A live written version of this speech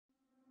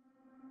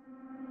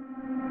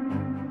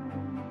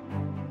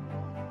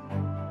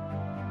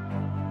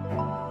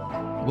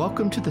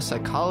Welcome to the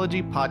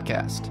Psychology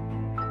Podcast,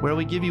 where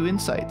we give you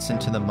insights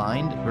into the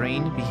mind,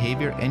 brain,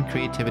 behavior, and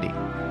creativity.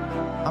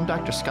 I'm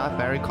Dr. Scott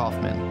Barry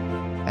Kaufman,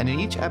 and in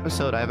each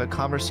episode I have a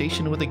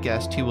conversation with a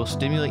guest who will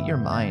stimulate your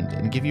mind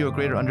and give you a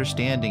greater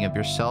understanding of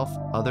yourself,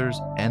 others,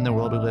 and the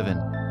world we live in.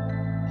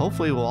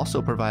 Hopefully we'll also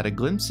provide a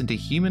glimpse into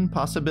human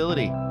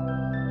possibility.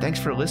 Thanks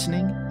for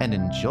listening and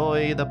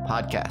enjoy the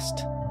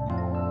podcast.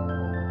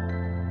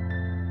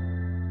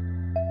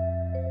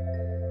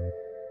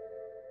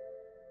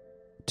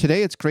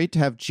 Today, it's great to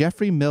have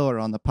Geoffrey Miller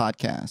on the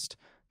podcast.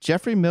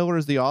 Geoffrey Miller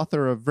is the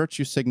author of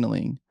Virtue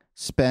Signaling,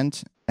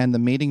 Spent, and The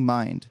Mating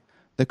Mind,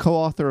 the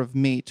co-author of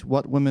Mate,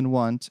 What Women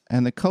Want,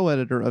 and the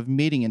co-editor of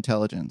Mating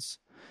Intelligence.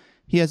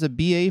 He has a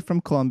BA from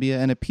Columbia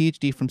and a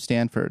PhD from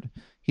Stanford.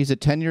 He's a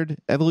tenured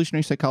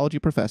evolutionary psychology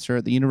professor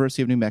at the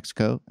University of New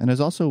Mexico and has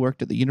also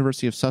worked at the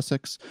University of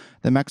Sussex,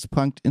 the Max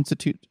Planck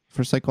Institute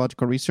for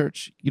Psychological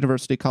Research,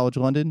 University College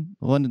London,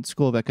 London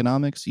School of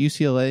Economics,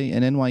 UCLA,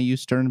 and NYU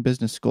Stern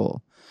Business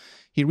School.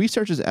 He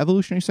researches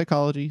evolutionary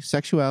psychology,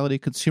 sexuality,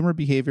 consumer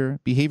behavior,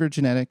 behavior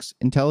genetics,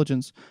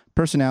 intelligence,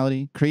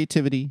 personality,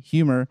 creativity,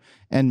 humor,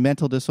 and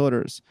mental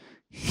disorders.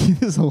 He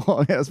is a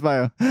long-ass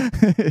bio.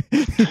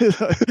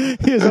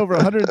 He has over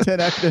 110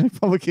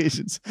 academic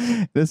publications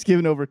and has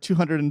given over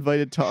 200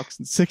 invited talks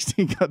in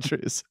 16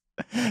 countries.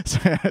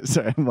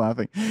 Sorry, I'm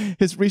laughing.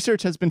 His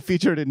research has been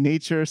featured in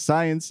Nature,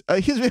 Science.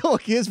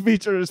 His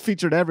feature is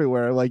featured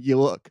everywhere. Like you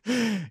look.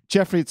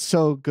 Geoffrey, it's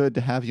so good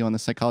to have you on the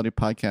Psychology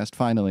Podcast,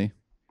 finally.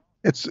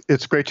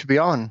 It's great to be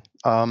on.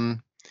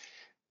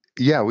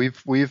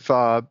 We've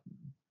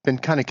been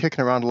kind of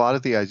kicking around a lot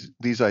of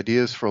these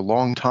ideas for a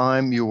long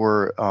time. You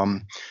were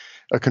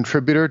a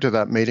contributor to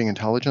that Mating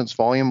Intelligence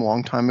volume a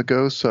long time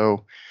ago.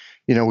 So,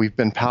 we've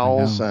been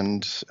pals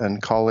and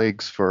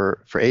colleagues for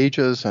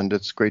ages, and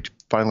it's great to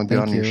finally be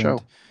on your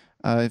show.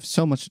 I have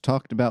so much to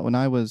talk about. When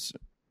I was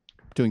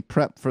doing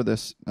prep for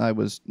this, I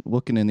was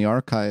looking in the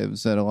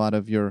archives at a lot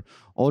of your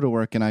older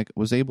work, and I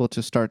was able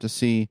to start to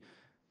see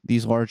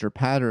these larger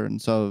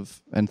patterns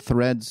and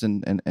threads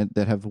and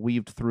that have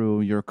weaved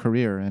through your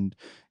career. And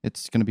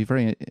it's going to be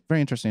very,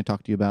 very interesting to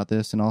talk to you about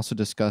this and also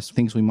discuss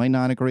things we might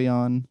not agree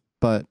on,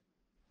 but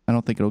I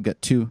don't think it'll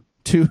get too,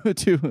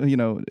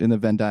 in the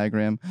Venn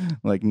diagram,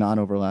 like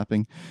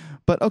non-overlapping.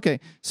 But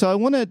okay, so I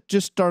want to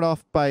just start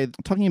off by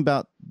talking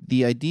about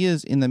the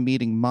ideas in the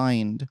Mating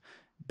Mind,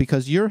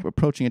 because you're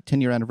approaching a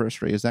 10-year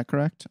anniversary. Is that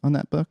correct on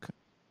that book?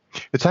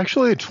 It's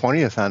actually a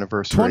 20th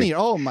anniversary. 20?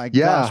 Oh my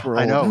gosh, we're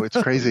old. I know,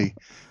 it's crazy.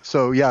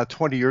 So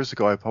 20 years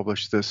ago, I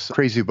published this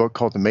crazy book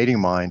called The Mating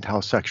Mind, How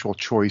Sexual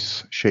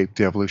Choice Shaped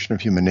the Evolution of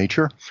Human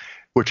Nature,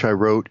 which I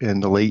wrote in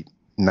the late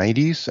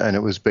 90s, and it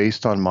was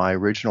based on my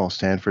original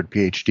Stanford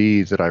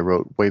PhD that I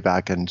wrote way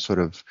back in sort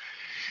of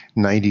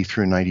 90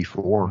 through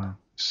 94. Wow.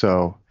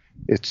 So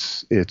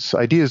it's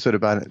ideas that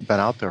have been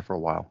out there for a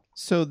while.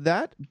 So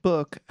that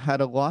book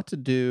had a lot to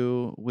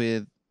do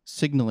with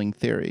signaling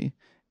theory.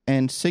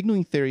 And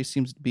signaling theory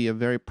seems to be a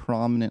very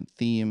prominent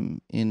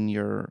theme in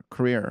your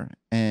career,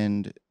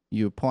 and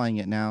you applying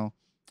it now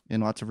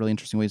in lots of really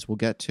interesting ways we'll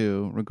get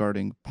to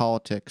regarding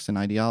politics and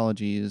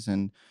ideologies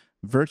and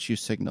virtue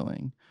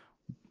signaling.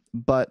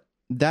 But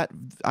that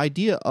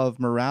idea of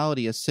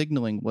morality as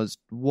signaling was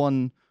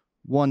one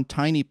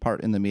tiny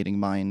part in the Mating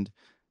Mind,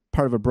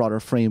 part of a broader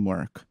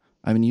framework.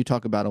 I mean, you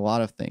talk about a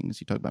lot of things.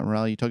 You talk about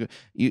morality.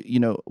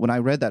 When I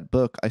read that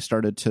book, I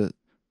started to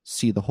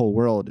see the whole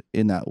world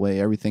in that way.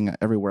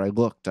 Everywhere I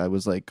looked, I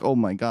was like, oh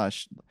my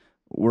gosh,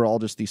 we're all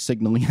just these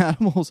signaling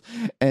animals,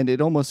 and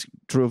it almost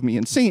drove me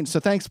insane.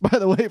 So thanks, by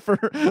the way, for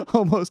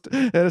almost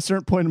at a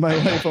certain point in my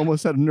life,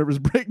 almost had a nervous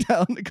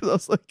breakdown because I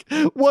was like,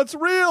 what's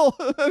real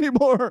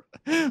anymore?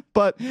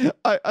 But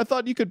I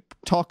thought you could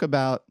talk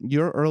about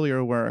your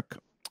earlier work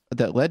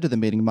that led to the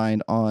Mating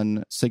Mind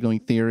on signaling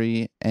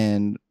theory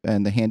and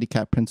the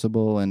handicap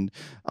principle and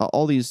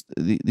all these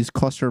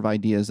cluster of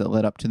ideas that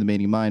led up to the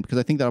Mating Mind, because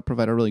I think that'll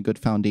provide a really good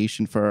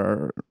foundation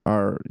for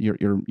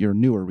your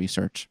newer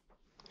research.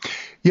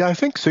 Yeah, I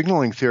think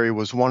signaling theory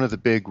was one of the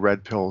big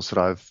red pills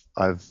that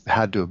I've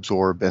had to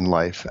absorb in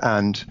life,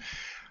 and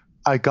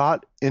I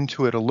got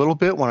into it a little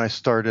bit when I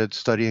started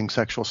studying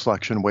sexual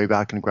selection way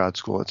back in grad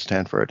school at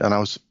Stanford, and I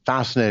was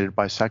fascinated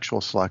by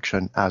sexual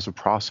selection as a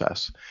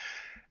process.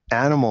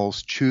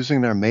 Animals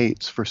choosing their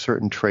mates for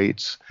certain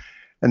traits,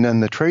 and then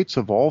the traits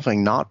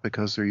evolving not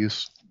because they're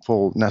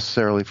useful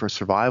necessarily for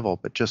survival,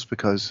 but just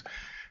because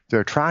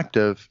they're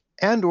attractive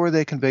and or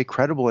they convey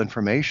credible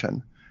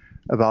information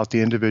about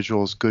the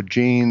individual's good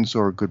genes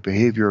or good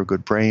behavior or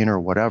good brain or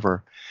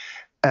whatever.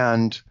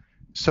 And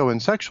so in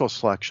sexual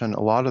selection,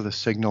 a lot of the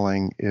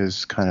signaling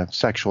is kind of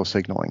sexual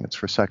signaling. It's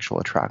for sexual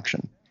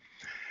attraction.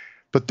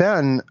 But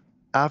then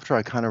after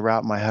I kind of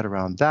wrapped my head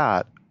around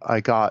that, I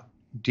got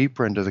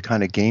deeper into the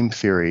kind of game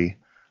theory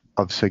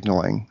of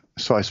signaling.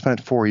 So I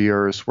spent 4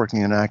 years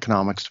working in an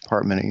economics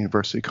department at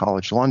University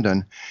College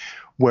London,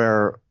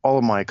 where all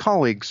of my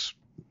colleagues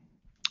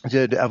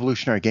did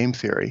evolutionary game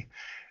theory.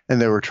 And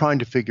they were trying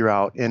to figure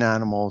out in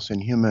animals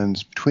and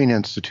humans, between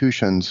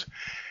institutions,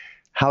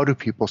 how do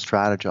people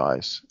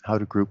strategize? How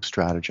do groups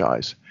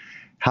strategize?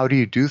 How do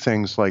you do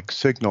things like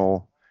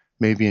signal,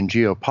 maybe in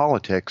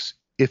geopolitics,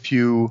 if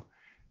you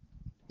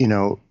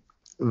know,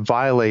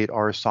 violate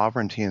our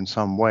sovereignty in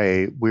some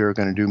way, we are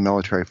going to do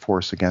military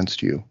force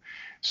against you.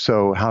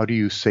 So how do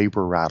you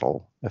saber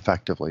rattle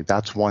effectively?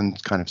 That's one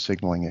kind of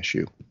signaling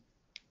issue.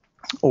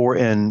 Or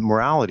in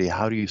morality,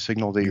 how do you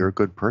signal that Yeah. you're a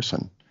good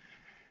person?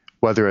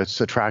 Whether it's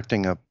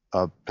attracting a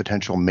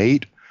potential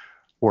mate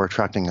or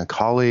attracting a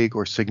colleague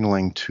or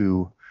signaling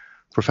to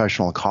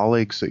professional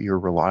colleagues that you're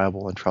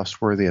reliable and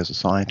trustworthy as a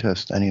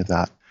scientist, any of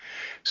that.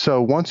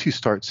 So once you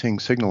start seeing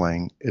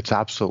signaling, it's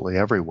absolutely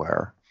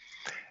everywhere.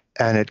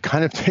 And it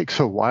kind of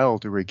takes a while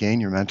to regain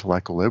your mental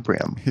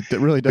equilibrium It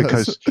really does.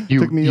 because It took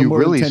you me you more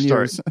than really 10 start,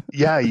 years.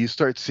 yeah, you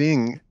start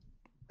seeing,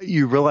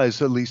 you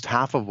realize at least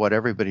half of what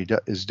everybody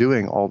is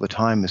doing all the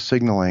time is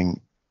signaling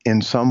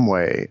in some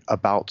way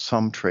about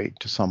some trait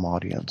to some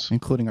audience.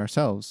 Including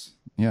ourselves.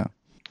 Yeah.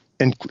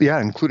 And yeah,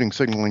 including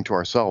signaling to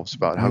ourselves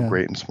about how Yeah.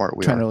 great and smart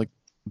we Trying to are. like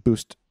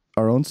boost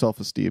our own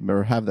self-esteem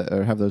or have that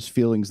or have those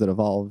feelings that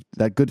evolved,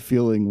 that good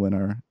feeling when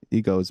our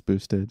ego is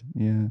boosted.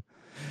 Yeah.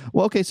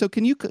 Well, okay, so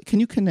can you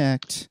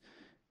connect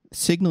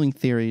signaling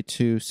theory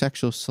to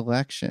sexual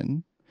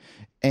selection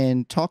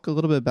and talk a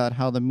little bit about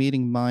how the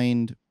meeting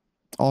mind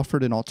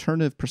offered an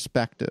alternative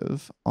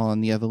perspective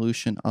on the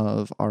evolution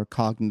of our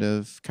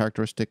cognitive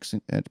characteristics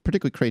and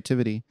particularly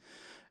creativity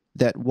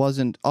that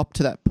wasn't up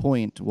to that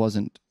point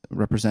wasn't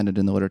represented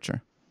in the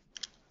literature?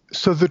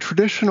 So the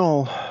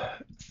traditional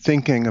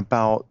thinking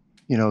about,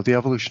 the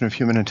evolution of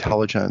human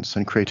intelligence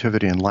and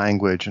creativity and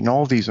language and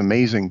all these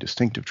amazing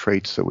distinctive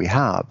traits that we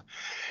have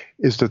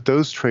is that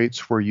those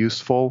traits were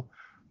useful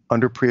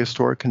under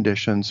prehistoric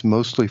conditions,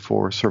 mostly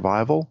for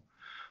survival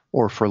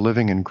or for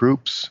living in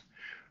groups,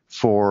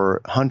 for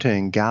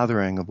hunting,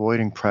 gathering,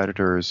 avoiding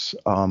predators,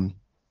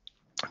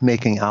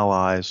 making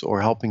allies,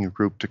 or helping a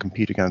group to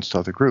compete against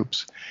other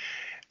groups.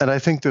 And I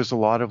think there's a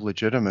lot of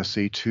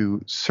legitimacy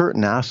to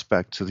certain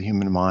aspects of the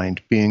human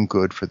mind being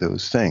good for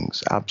those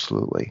things,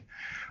 absolutely.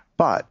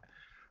 But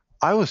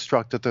I was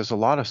struck that there's a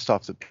lot of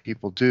stuff that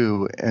people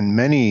do in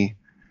many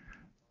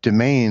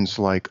domains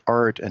like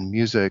art and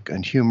music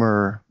and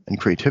humor and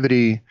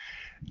creativity,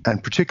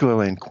 and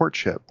particularly in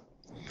courtship,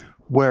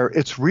 where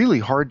it's really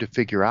hard to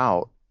figure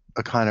out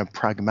a kind of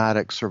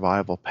pragmatic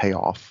survival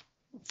payoff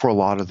for a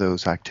lot of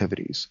those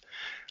activities,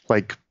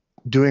 like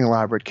doing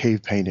elaborate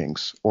cave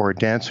paintings or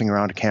dancing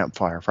around a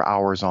campfire for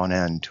hours on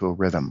end to a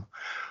rhythm,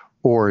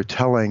 or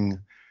telling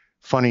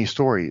funny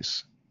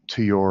stories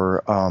to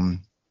your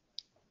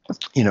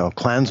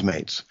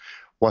clansmates.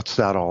 What's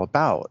that all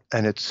about?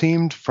 And it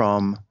seemed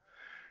from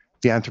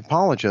the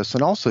anthropologists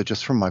and also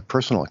just from my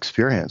personal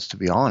experience, to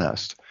be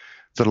honest,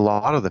 that a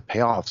lot of the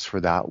payoffs for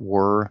that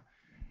were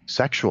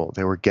sexual.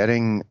 They were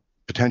getting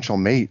potential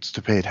mates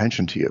to pay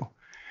attention to you.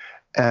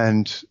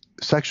 And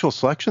sexual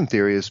selection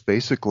theory is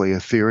basically a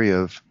theory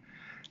of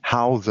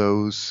how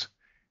those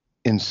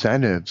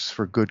incentives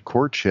for good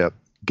courtship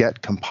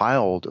get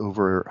compiled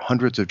over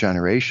hundreds of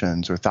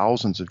generations or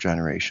thousands of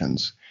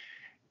generations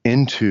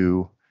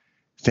into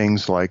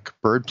things like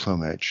bird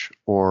plumage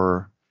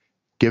or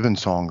gibbon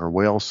song or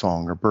whale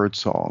song or bird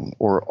song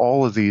or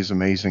all of these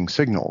amazing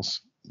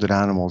signals that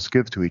animals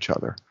give to each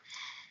other.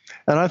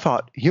 And I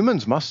thought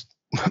humans must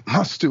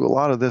do a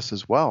lot of this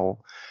as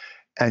well.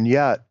 And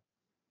yet,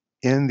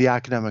 in the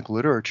academic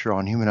literature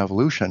on human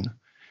evolution,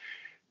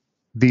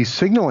 these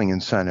signaling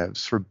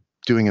incentives for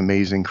doing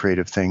amazing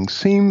creative things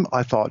seem,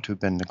 I thought, to have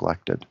been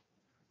neglected.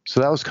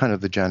 So that was kind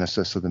of the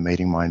genesis of the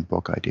Mating Mind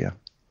book idea.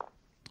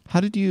 How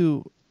did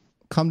you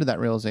come to that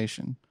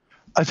realization?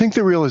 I think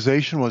the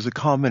realization was a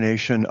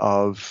combination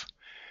of,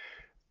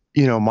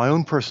 my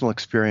own personal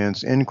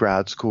experience in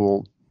grad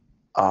school.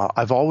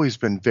 I've always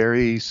been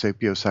very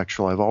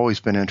sapiosexual. I've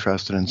always been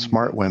interested in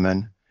smart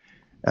women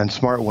and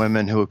smart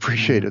women who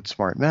appreciated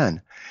smart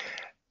men.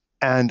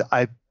 And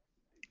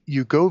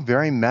you go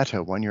very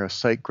meta when you're a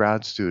psych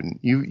grad student.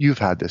 You've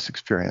had this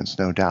experience,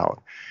 no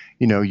doubt.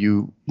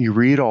 You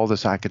read all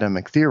this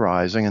academic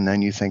theorizing, and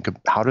then you think,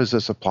 how does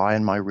this apply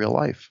in my real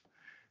life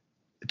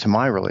to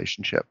my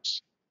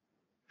relationships?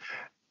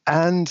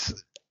 And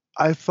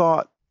I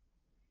thought,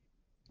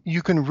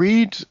 you can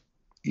read,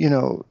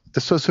 the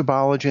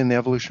sociobiology and the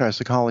evolutionary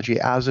psychology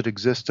as it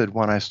existed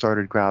when I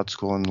started grad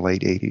school in the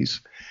late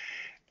 80s.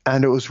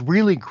 And it was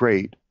really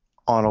great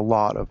on a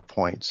lot of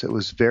points.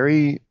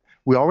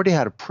 We already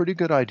had a pretty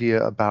good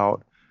idea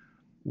about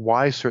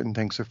why certain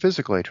things are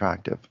physically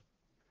attractive.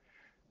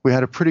 We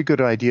had a pretty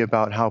good idea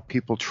about how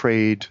people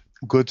trade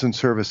goods and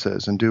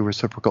services and do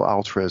reciprocal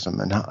altruism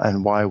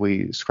and why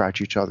we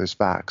scratch each other's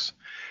backs.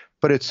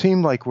 But it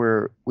seemed like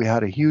we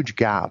had a huge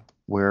gap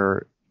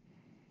where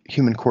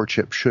human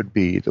courtship should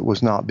be that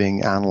was not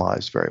being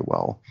analyzed very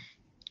well.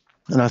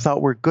 And I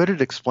thought, we're good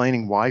at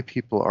explaining why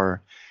people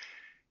are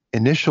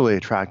initially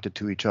attracted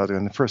to each other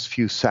in the first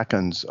few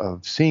seconds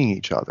of seeing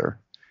each other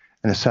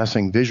and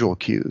assessing visual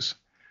cues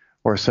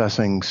or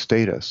assessing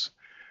status.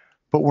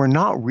 But we're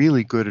not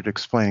really good at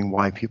explaining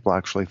why people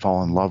actually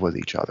fall in love with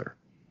each other.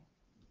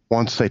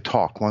 Once they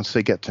talk, once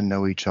they get to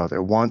know each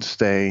other, once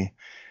they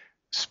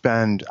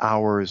spend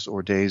hours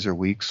or days or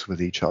weeks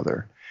with each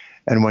other.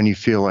 And when you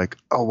feel like,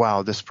 oh,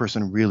 wow, this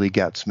person really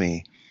gets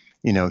me,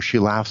 she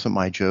laughs at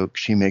my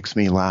jokes, she makes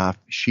me laugh,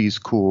 she's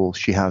cool,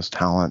 she has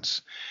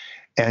talents,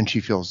 and she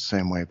feels the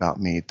same way about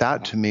me.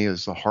 That to me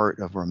is the heart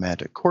of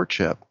romantic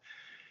courtship.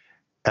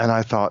 And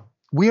I thought,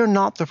 we are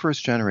not the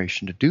first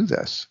generation to do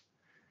this.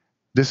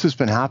 This has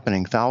been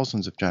happening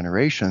thousands of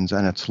generations,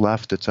 and it's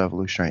left its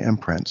evolutionary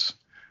imprints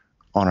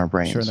on our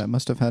brains. Sure, that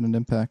must have had an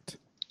impact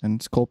in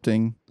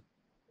sculpting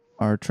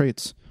our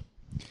traits,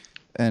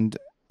 and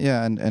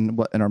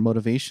our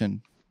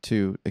motivation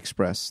to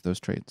express those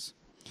traits.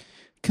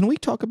 Can we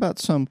talk about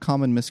some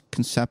common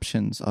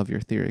misconceptions of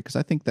your theory? Because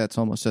I think that's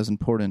almost as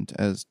important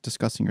as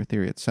discussing your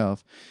theory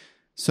itself.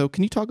 So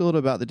can you talk a little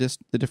about the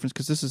difference?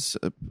 Because this is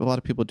a lot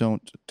of people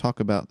don't talk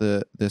about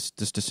this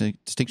distinction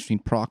between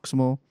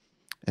proximal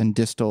and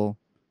distal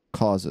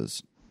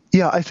causes.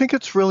 Yeah, I think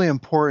it's really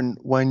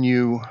important when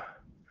you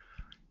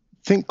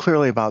think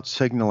clearly about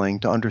signaling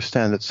to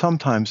understand that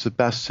sometimes the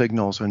best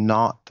signals are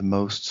not the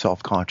most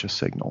self-conscious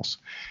signals.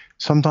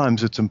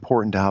 Sometimes it's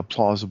important to have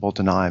plausible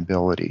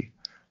deniability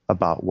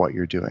about what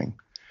you're doing.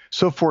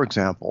 So, for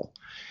example,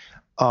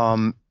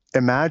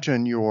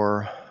 imagine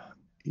you're,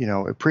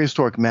 a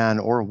prehistoric man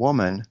or a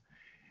woman,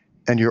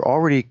 and you're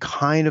already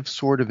kind of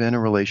sort of in a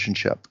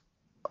relationship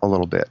a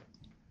little bit,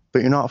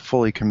 but you're not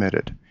fully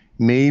committed.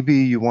 Maybe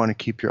you want to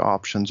keep your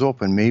options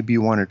open. Maybe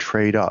you want to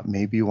trade up.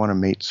 Maybe you want to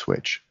mate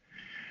switch.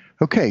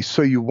 Okay,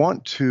 so you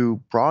want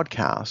to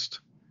broadcast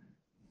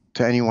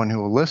to anyone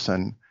who will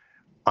listen,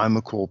 I'm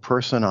a cool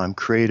person, I'm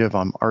creative,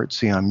 I'm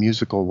artsy, I'm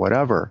musical,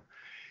 whatever.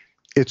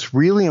 It's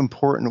really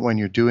important when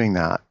you're doing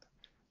that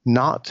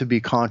not to be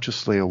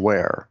consciously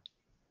aware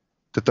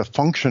that the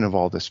function of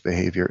all this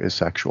behavior is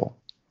sexual,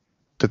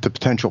 that the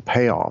potential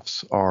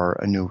payoffs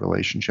are a new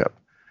relationship.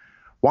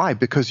 Why?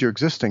 Because your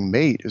existing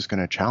mate is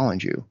going to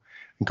challenge you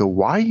and go,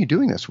 why are you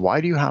doing this?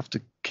 Why do you have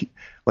to keep,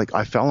 like,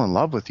 I fell in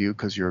love with you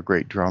because you're a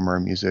great drummer,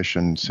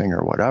 musician,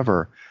 singer,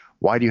 whatever.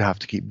 Why do you have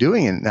to keep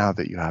doing it now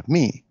that you have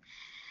me?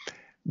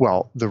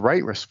 Well, the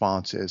right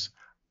response is,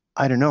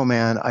 I don't know,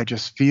 man, I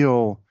just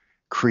feel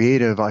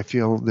creative. I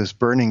feel this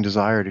burning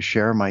desire to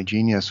share my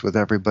genius with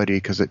everybody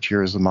because it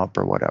cheers them up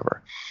or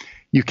whatever.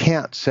 You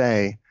can't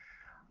say,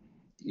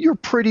 you're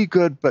pretty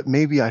good, but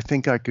maybe I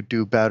think I could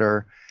do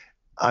better.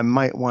 I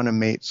might want to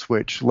mate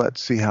switch.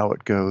 Let's see how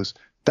it goes.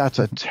 That's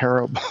a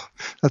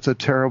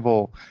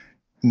terrible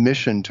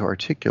mission to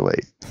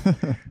articulate.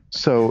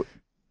 So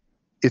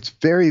it's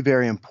very,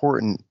 very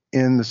important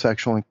in the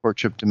sexual and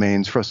courtship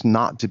domains for us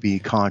not to be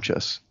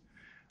conscious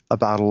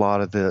about a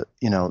lot of the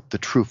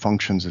true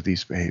functions of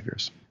these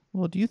behaviors.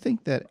 Well, do you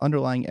think that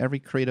underlying every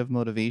creative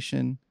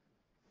motivation,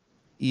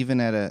 even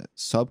at a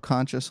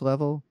subconscious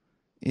level,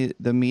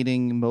 the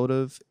meeting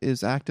motive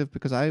is active?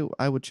 Because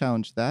I would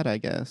challenge that, I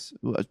guess.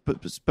 But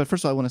first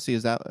of all, I want to see,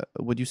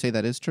 would you say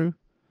that is true?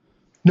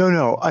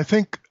 No. I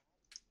think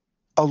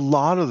a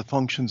lot of the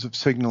functions of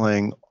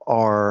signaling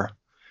are,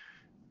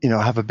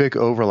 have a big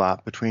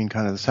overlap between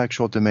kind of the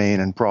sexual domain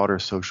and broader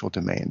social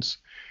domains.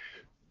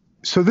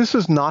 So this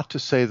is not to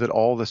say that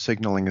all the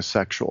signaling is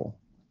sexual.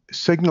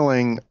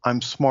 Signaling,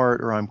 I'm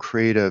smart or I'm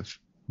creative,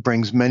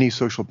 brings many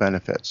social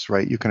benefits,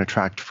 right? You can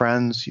attract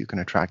friends, you can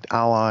attract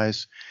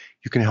allies,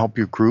 you can help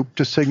your group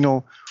to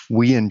signal.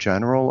 We in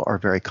general are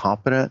very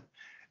competent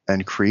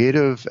and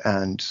creative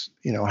and,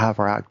 have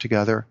our act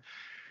together.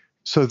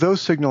 So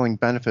those signaling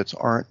benefits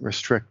aren't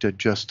restricted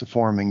just to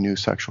forming new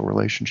sexual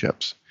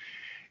relationships.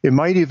 It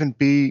might even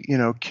be,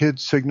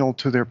 kids signal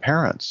to their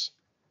parents,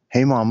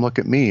 hey, mom, look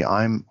at me.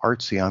 I'm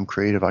artsy. I'm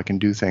creative. I can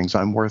do things.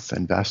 I'm worth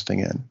investing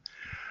in.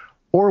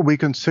 Or we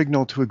can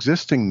signal to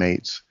existing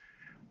mates,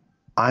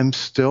 I'm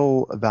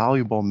still a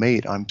valuable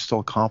mate. I'm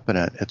still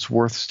competent. It's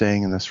worth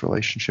staying in this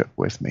relationship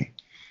with me.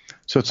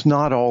 So it's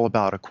not all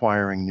about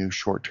acquiring new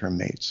short-term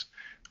mates.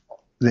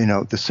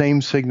 The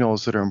same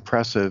signals that are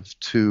impressive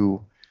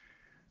to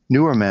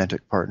new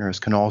romantic partners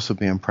can also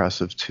be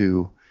impressive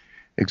to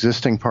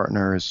existing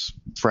partners,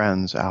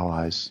 friends,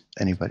 allies,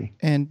 anybody.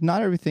 And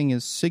not everything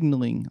is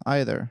signaling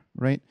either,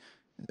 right?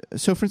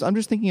 So, for instance, I'm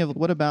just thinking of,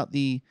 what about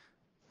the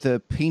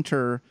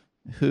painter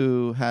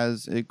who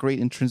has a great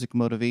intrinsic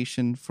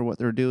motivation for what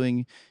they're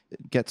doing,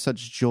 gets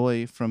such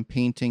joy from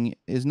painting,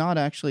 is not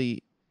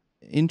actually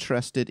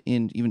interested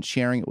in even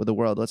sharing it with the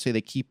world. Let's say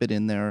they keep it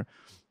in their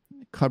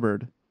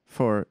cupboard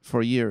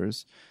for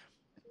years.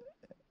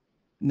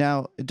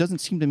 Now, it doesn't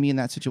seem to me in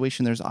that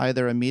situation there's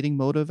either a mating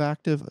motive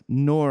active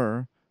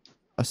nor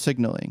a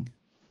signaling.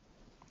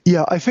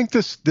 Yeah, I think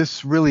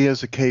this really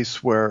is a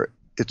case where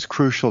it's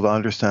crucial to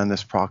understand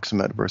this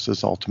proximate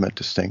versus ultimate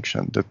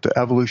distinction, that the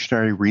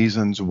evolutionary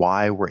reasons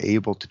why we're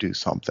able to do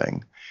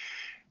something,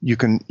 you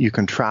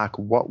can track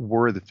what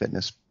were the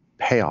fitness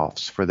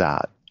payoffs for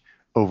that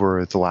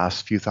over the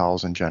last few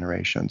thousand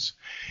generations.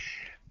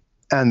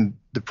 And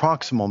the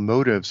proximal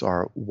motives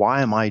are,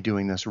 why am I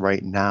doing this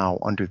right now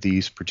under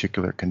these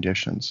particular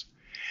conditions?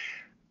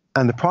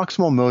 And the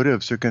proximal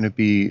motives are going to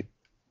be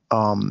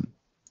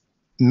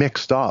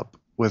mixed up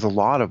with a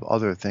lot of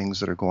other things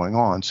that are going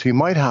on. So you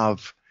might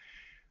have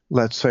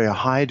let's say, a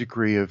high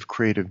degree of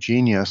creative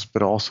genius,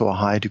 but also a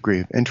high degree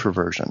of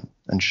introversion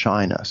and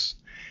shyness.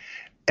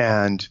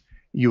 And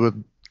you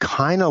would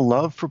kind of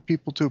love for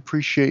people to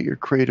appreciate your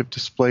creative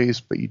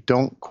displays, but you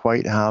don't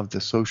quite have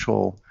the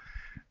social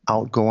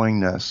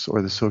outgoingness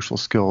or the social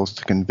skills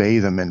to convey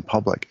them in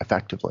public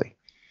effectively.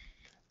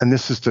 And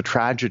this is the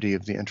tragedy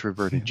of the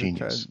introverted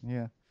genius.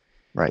 Yeah.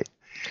 Right.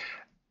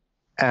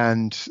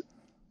 And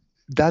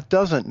that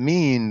doesn't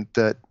mean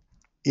that,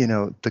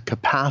 the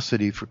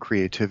capacity for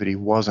creativity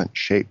wasn't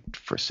shaped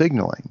for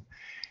signaling.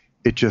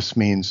 It just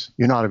means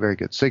you're not a very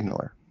good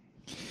signaler.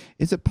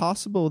 Is it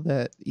possible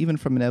that even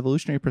from an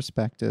evolutionary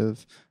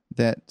perspective,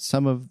 that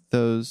some of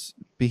those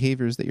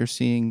behaviors that you're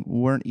seeing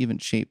weren't even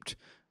shaped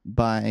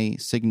by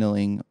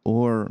signaling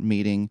or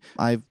mating?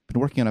 I've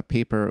been working on a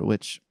paper,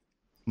 which,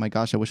 my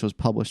gosh, I wish it was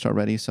published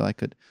already so I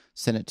could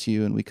send it to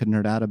you and we could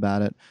nerd out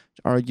about it,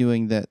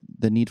 arguing that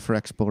the need for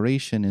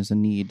exploration is a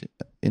need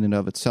in and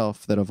of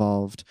itself that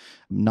evolved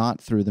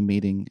not through the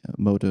mating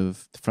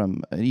motive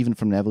even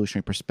from an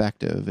evolutionary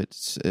perspective.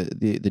 It's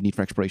the need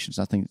for exploration is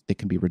nothing that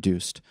can be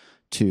reduced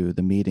to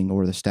the mating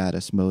or the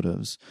status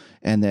motives,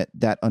 and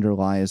that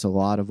underlies a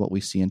lot of what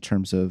we see in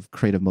terms of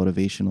creative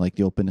motivation, like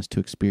the openness to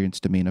experience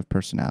domain of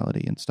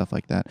personality and stuff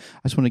like that.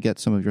 I just want to get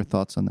some of your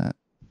thoughts on that.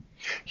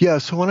 Yeah,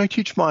 so when I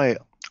teach my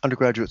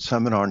undergraduate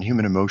seminar on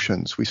human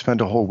emotions, we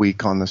spend a whole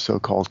week on the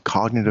so-called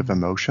cognitive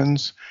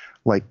emotions,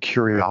 like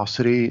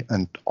curiosity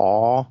and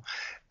awe,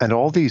 and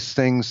all these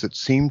things that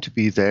seem to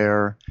be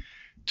there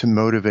to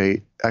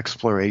motivate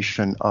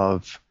exploration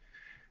of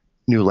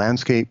new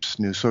landscapes,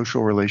 new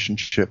social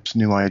relationships,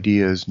 new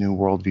ideas, new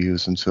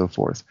worldviews, and so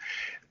forth.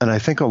 And I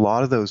think a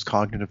lot of those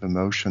cognitive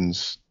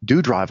emotions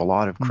do drive a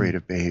lot of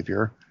creative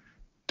behavior.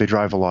 They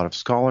drive a lot of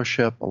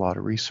scholarship, a lot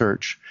of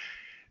research.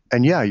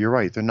 And yeah, you're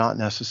right. They're not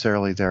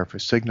necessarily there for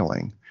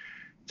signaling.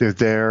 They're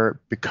there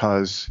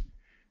because,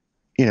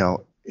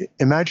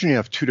 imagine you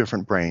have two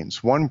different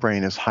brains. One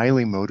brain is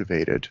highly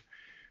motivated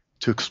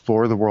to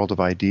explore the world of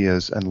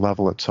ideas and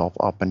level itself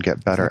up and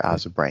get better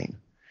as a brain.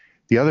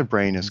 The other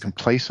brain is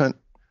complacent,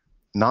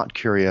 not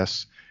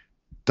curious,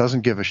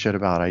 doesn't give a shit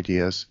about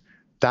ideas.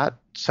 That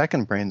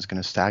second brain is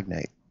going to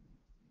stagnate,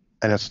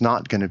 and it's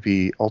not going to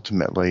be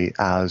ultimately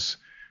as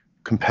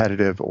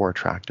competitive or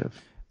attractive.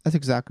 That's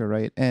exactly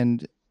right.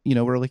 And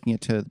we're looking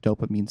at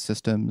dopamine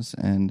systems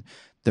and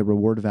the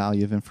reward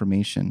value of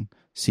information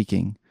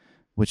seeking,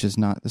 which is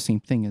not the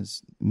same thing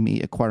as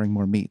acquiring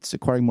more mates.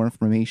 Acquiring more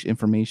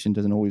information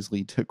doesn't always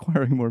lead to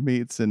acquiring more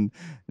mates, and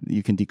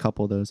you can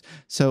decouple those.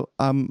 So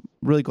I'm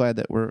really glad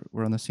that we're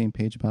on the same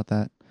page about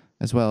that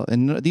as well.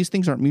 And these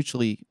things aren't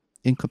mutually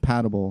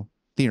incompatible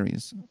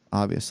theories,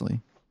 obviously.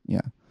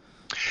 Yeah.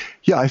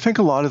 Yeah, I think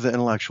a lot of the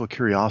intellectual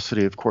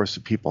curiosity, of course,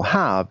 that people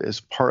have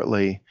is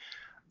partly,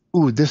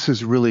 ooh, this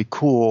is really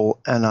cool,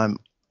 and I'm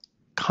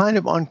kind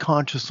of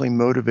unconsciously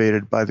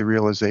motivated by the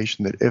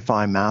realization that if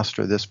I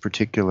master this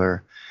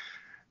particular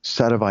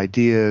set of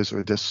ideas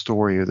or this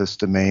story or this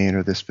domain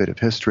or this bit of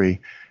history,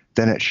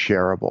 then it's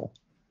shareable,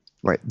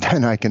 right?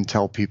 Then I can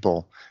tell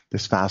people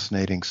this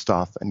fascinating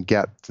stuff and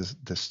get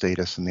the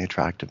status and the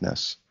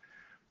attractiveness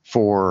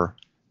for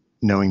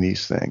knowing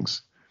these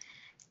things.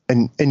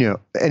 And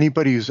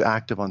anybody who's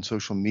active on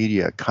social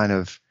media kind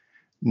of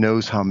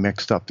knows how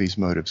mixed up these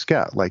motives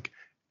get. Like,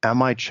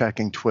 am I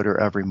checking Twitter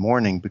every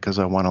morning because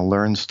I want to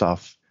learn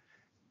stuff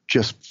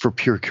just for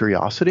pure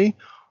curiosity?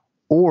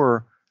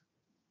 Or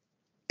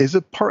is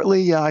it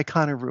partly, I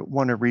kind of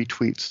want to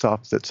retweet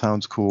stuff that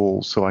sounds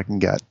cool so I can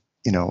get,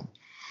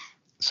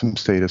 some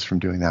status from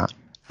doing that?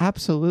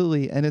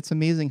 Absolutely. And it's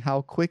amazing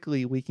how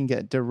quickly we can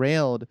get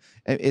derailed.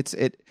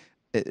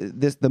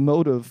 The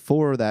motive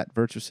for that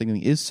virtue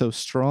signaling is so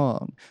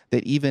strong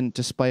that even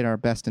despite our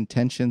best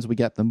intentions, we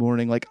get the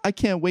morning like, I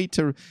can't wait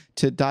to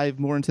dive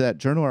more into that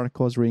journal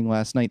article I was reading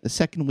last night. The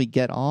second we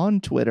get on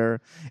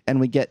Twitter and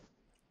we get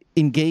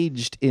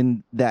engaged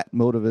in that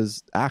motive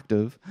as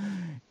active,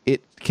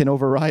 it can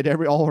override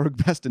all our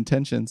best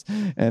intentions,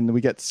 and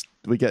we get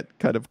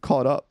kind of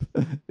caught up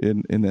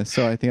in this.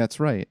 So I think that's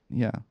right.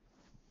 Yeah.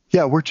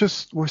 Yeah,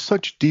 we're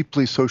such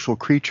deeply social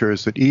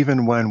creatures that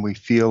even when we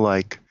feel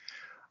like,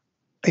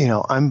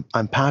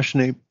 I'm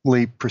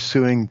passionately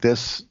pursuing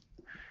this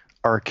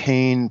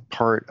arcane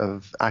part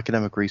of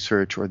academic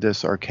research or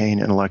this arcane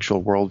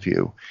intellectual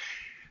worldview,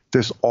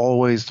 there's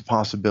always the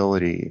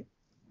possibility,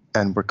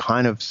 and we're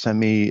kind of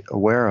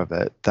semi-aware of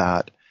it,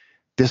 that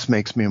this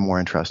makes me a more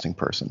interesting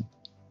person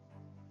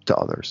to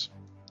others.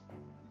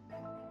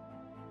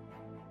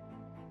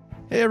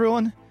 Hey,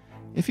 everyone.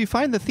 If you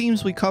find the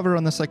themes we cover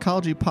on the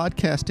Psychology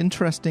Podcast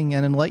interesting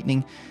and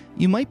enlightening,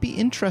 you might be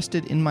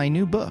interested in my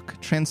new book,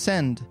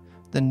 Transcend: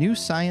 The New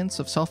Science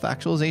of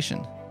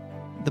Self-Actualization.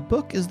 The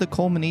book is the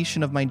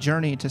culmination of my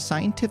journey to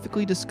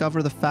scientifically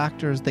discover the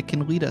factors that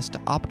can lead us to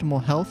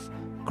optimal health,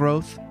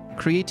 growth,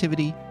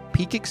 creativity,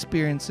 peak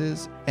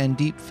experiences, and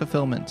deep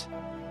fulfillment.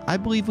 I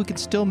believe we can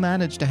still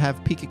manage to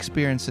have peak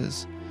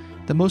experiences,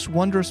 the most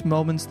wondrous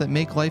moments that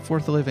make life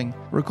worth living,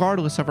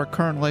 regardless of our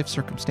current life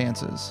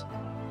circumstances.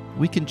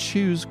 We can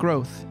choose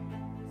growth.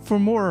 For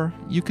more,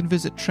 you can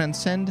visit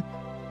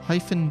transcend.com.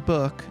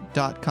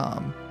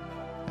 transcend-book.com.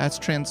 That's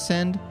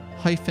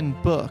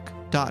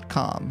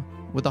transcend-book.com,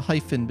 with a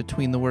hyphen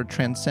between the word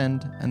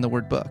transcend and the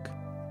word book.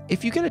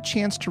 If you get a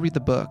chance to read the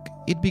book,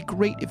 it'd be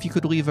great if you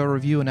could leave a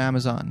review on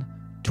Amazon,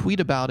 tweet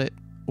about it,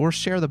 or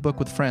share the book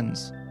with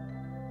friends.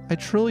 I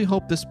truly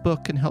hope this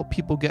book can help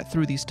people get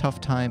through these tough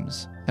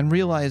times and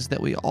realize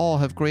that we all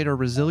have greater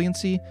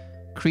resiliency,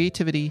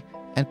 creativity,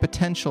 and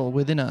potential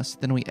within us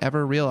than we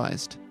ever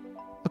realized.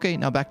 Okay,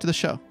 now back to the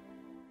show.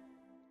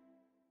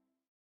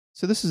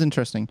 So this is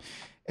interesting.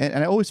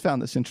 And I always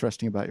found this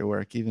interesting about your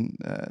work, even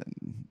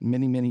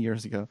many, many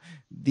years ago.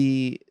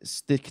 The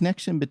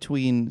connection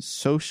between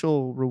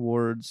social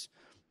rewards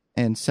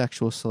and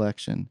sexual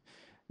selection.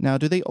 Now,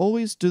 do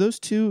those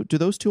two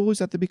always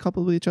have to be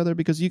coupled with each other?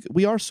 Because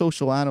we are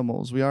social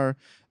animals. We are.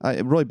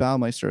 Roy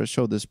Baumeister has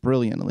showed this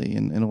brilliantly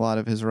in a lot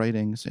of his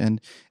writings, and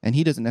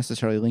he doesn't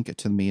necessarily link it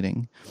to the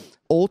meeting.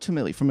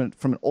 Ultimately, from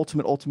an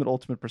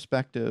ultimate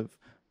perspective,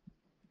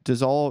 do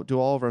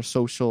all of our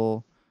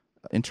social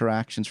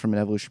interactions from an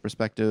evolution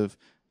perspective,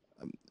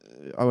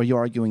 are you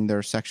arguing there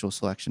are sexual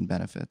selection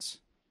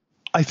benefits?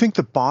 I think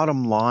the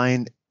bottom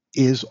line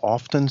is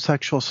often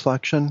sexual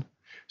selection.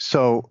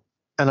 So,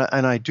 and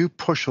I do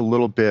push a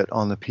little bit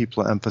on the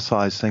people that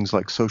emphasize things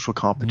like social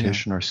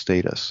competition or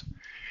status,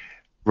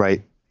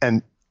 right?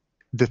 And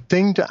the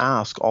thing to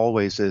ask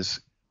always is,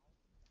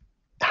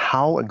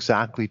 how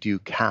exactly do you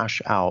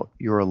cash out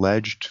your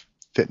alleged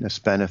fitness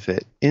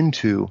benefit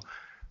into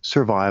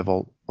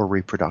survival or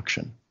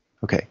reproduction?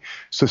 Okay,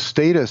 so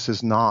status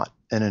is not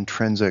an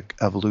intrinsic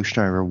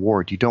evolutionary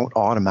reward. You don't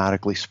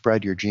automatically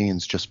spread your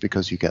genes just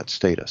because you get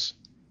status.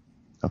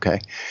 Okay,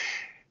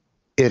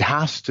 it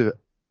has to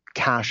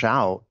cash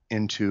out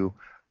into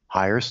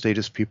higher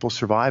status people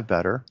survive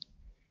better,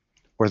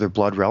 or their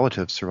blood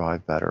relatives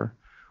survive better,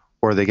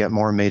 or they get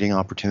more mating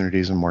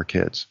opportunities and more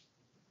kids,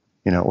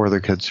 or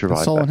their kids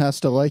survive Someone better. has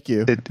to like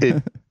you.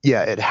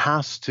 It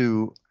has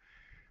to,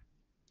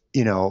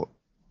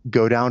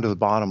 go down to the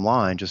bottom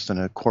line, just in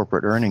a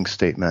corporate earnings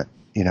statement.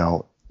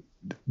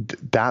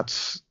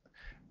 That's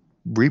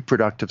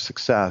reproductive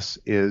success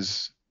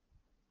is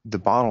the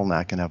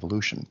bottleneck in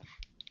evolution.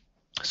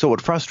 So what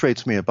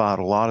frustrates me about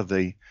a lot of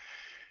the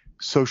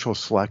social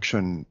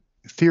selection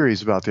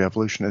theories about the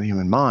evolution of the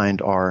human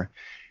mind are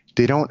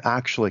they don't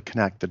actually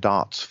connect the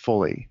dots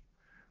fully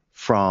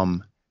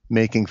from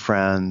making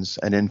friends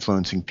and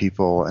influencing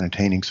people and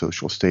attaining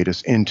social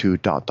status into ...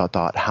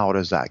 How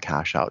does that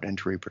cash out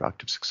into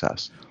reproductive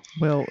success?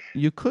 Well,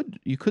 you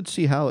could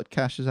see how it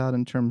cashes out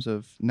in terms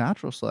of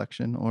natural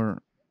selection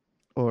or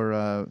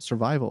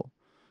survival.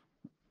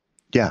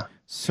 Yeah.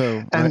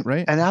 So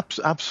right. And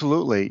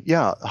absolutely,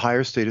 yeah.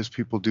 Higher status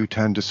people do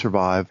tend to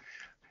survive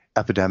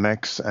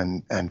epidemics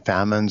and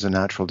famines and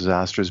natural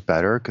disasters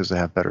better because they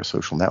have better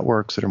social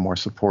networks that are more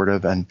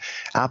supportive. And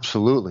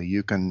absolutely,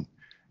 you can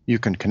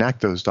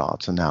connect those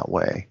dots in that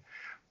way.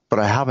 But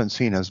I haven't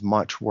seen as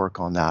much work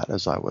on that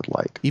as I would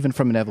like. Even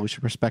from an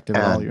evolution perspective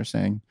at all, you're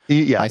saying?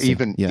 Yeah,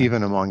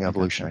 even among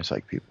evolutionary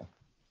psych people.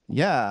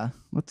 Yeah,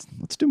 let's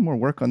do more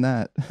work on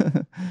that.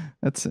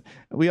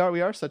 We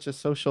are such a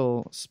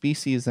social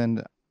species,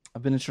 and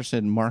I've been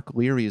interested in Mark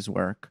Leary's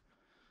work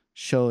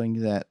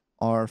showing that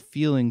our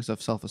feelings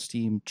of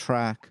self-esteem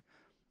track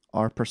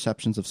our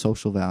perceptions of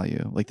social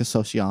value, like the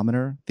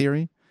sociometer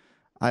theory.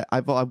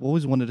 I've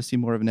always wanted to see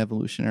more of an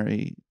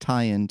evolutionary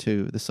tie-in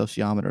to the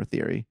sociometer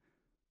theory.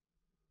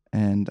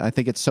 And I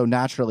think it's so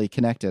naturally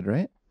connected,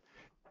 right?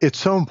 It's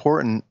so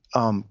important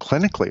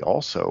clinically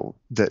also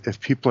that if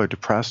people are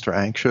depressed or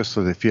anxious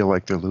or they feel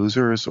like they're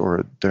losers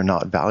or they're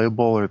not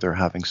valuable or they're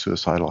having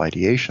suicidal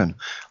ideation,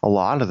 a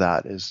lot of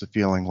that is the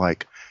feeling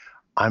like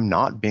I'm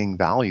not being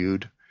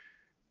valued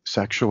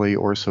sexually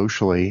or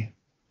socially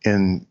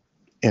in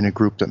a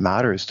group that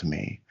matters to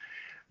me.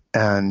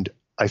 And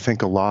I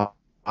think a lot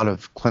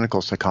of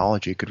clinical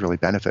psychology could really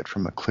benefit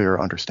from a clear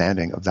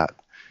understanding of that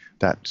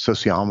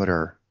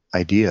sociometer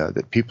idea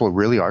that people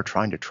really are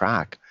trying to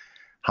track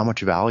how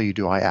much value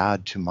do I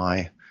add to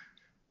my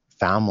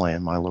family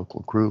and my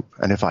local group.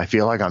 And if I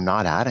feel like I'm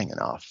not adding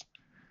enough,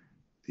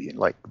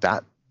 like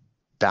that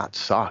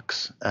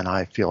sucks and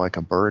I feel like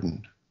a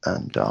burden.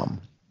 And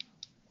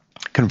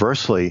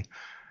conversely,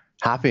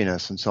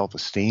 happiness and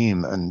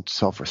self-esteem and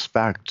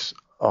self-respect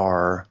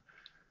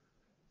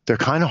they're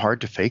kind of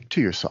hard to fake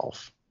to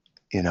yourself.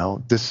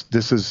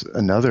 This is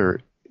another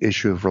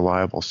issue of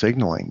reliable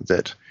signaling,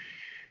 that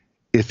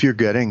if you're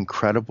getting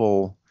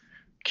credible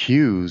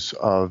cues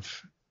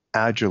of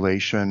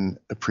adulation,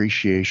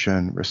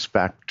 appreciation,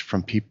 respect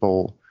from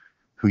people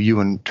who you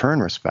in turn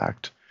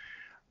respect,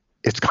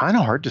 it's kind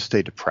of hard to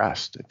stay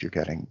depressed if you're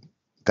getting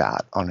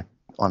that on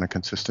a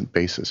consistent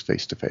basis,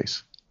 face to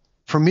face.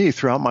 For me,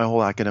 throughout my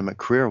whole academic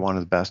career, one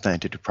of the best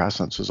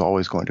antidepressants was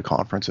always going to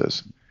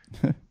conferences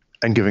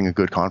and giving a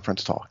good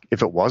conference talk.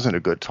 If it wasn't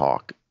a good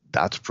talk,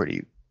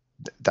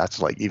 that's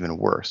like even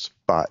worse.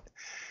 But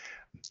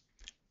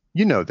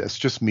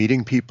just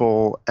meeting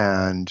people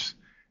and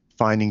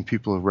finding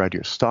people who read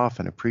your stuff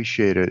and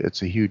appreciate it,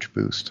 it's a huge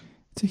boost.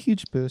 It's a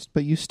huge boost,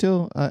 but you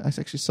still, I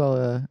actually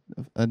saw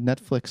a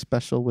Netflix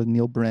special with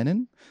Neil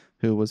Brennan,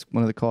 who was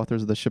one of the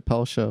co-authors of the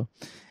Chappelle Show,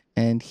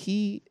 and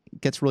he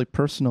gets really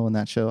personal in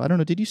that show. I don't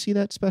know. Did you see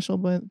that special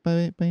by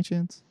any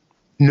chance?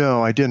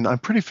 No, I didn't. I'm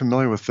pretty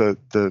familiar with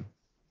the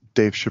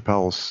Dave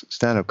Chappelle's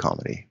stand-up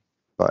comedy,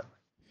 but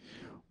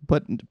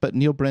But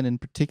Neil Brennan in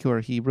particular,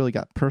 he really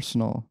got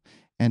personal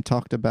and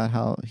talked about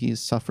how he's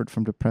suffered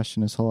from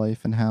depression his whole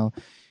life, and how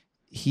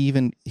he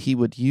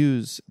would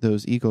use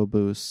those ego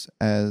boosts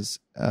as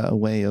a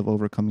way of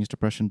overcoming his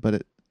depression.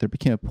 But there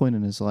became a point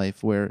in his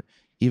life where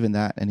even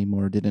that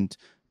anymore didn't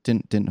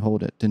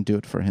hold it, didn't do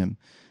it for him,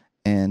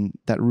 and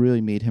that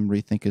really made him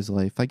rethink his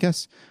life. I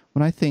guess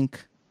when I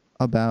think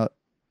about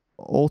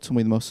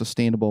ultimately the most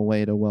sustainable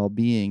way to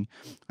well-being,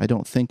 I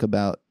don't think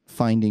about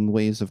finding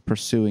ways of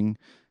pursuing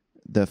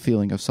the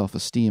feeling of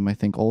self-esteem. I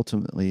think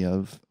ultimately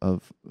of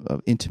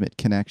intimate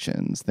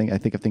connections. I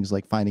think of things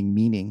like finding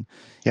meaning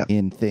yeah.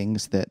 in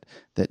things that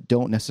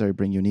don't necessarily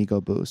bring you an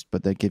ego boost,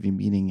 but that give you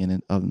meaning in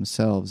and of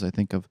themselves. I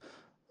think of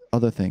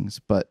other things,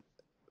 but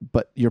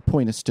your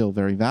point is still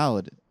very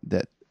valid,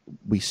 that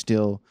we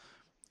still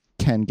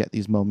can get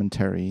these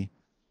momentary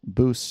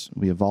boosts.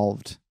 We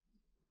evolved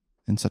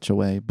in such a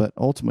way, but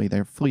ultimately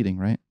they're fleeting,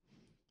 right?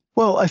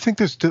 Well, I think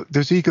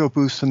there's ego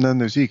boosts and then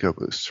there's ego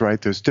boosts,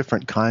 right? There's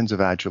different kinds of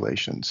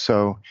adulation.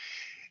 So,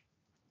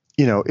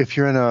 if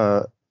you're in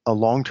a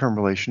long-term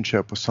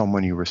relationship with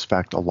someone you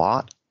respect a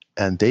lot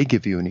and they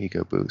give you an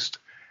ego boost,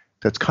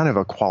 that's kind of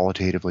a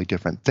qualitatively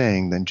different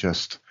thing than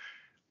just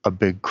a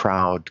big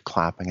crowd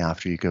clapping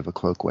after you give a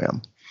cloak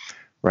wham,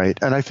 right?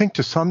 And I think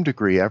to some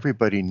degree,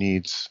 everybody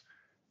needs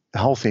a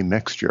healthy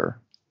mixture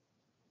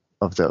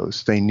of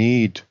those. They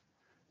need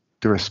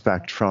the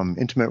respect from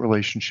intimate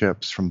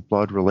relationships, from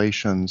blood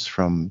relations,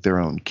 from their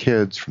own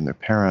kids, from their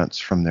parents,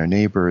 from their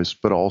neighbors,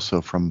 but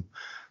also from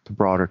the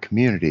broader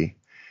community.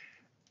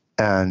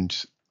 And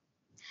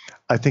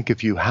I think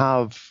if you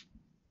have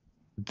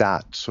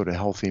that sort of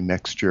healthy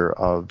mixture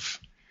of,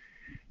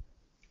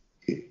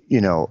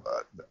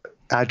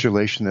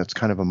 adulation that's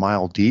kind of a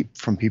mile deep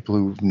from people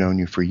who've known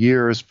you for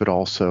years, but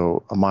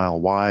also a mile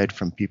wide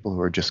from people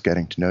who are just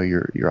getting to know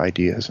your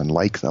ideas and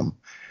like them,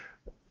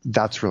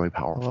 that's really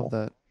powerful. I love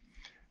that.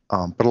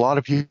 But a lot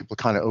of people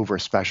kind of over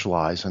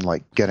specialize in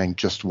like getting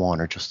just one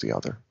or just the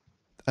other.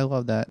 I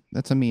love that.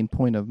 That's a main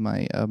point of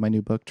my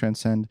new book,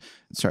 Transcend.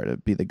 Sorry to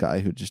be the guy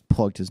who just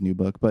plugged his new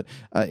book, but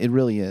it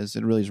really is.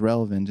 It really is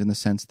relevant in the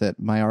sense that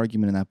my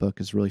argument in that book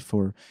is really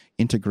for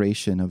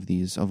integration of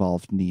these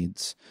evolved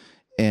needs,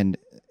 and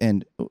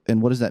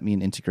what does that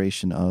mean?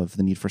 Integration of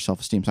the need for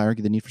self-esteem. So I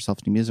argue the need for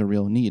self-esteem is a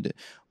real need,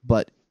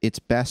 but it's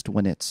best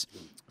when it's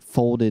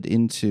folded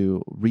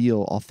into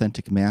real,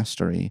 authentic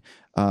mastery,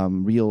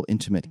 real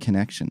intimate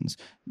connections,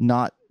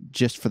 not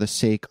just for the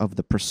sake of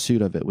the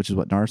pursuit of it, which is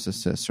what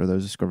narcissists or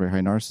those who score very high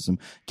narcissism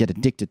get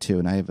addicted to.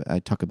 And I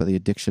talk about the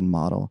addiction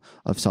model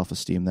of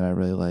self-esteem that I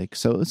really like.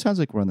 So it sounds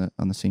like we're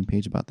on the same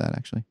page about that,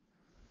 actually.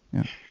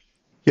 Yeah.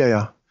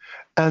 Yeah.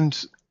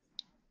 And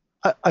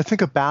I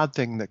think a bad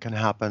thing that can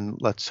happen,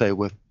 let's say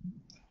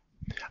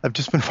I've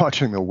just been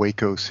watching the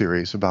Waco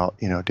series about,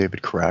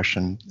 David Koresh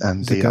and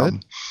the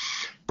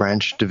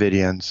Branch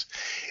Davidians.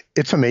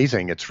 It's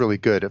amazing. It's really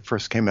good. It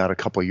first came out a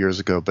couple of years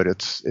ago, but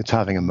it's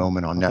having a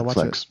moment on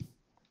Netflix.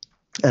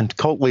 And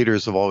cult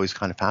leaders have always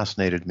kind of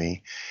fascinated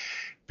me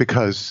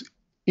because,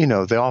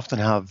 they often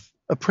have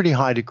a pretty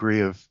high degree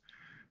of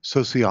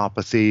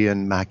sociopathy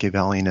and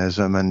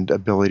Machiavellianism and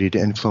ability to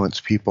influence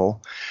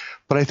people.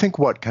 But I think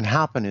what can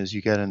happen is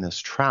you get in this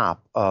trap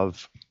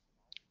of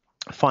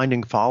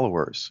finding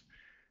followers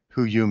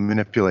who you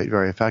manipulate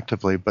very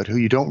effectively, but who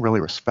you don't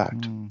really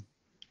respect.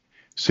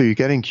 So you're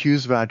getting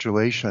cues of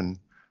adulation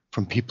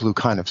from people who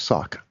kind of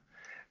suck.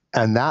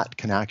 And that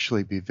can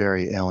actually be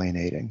very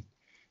alienating.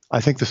 I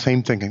think the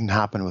same thing can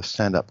happen with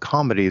stand-up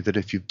comedy, that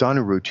if you've done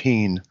a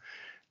routine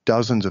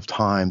dozens of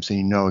times and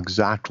you know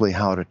exactly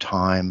how to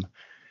time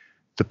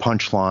the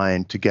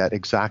punchline to get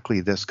exactly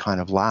this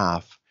kind of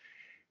laugh,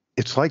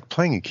 it's like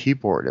playing a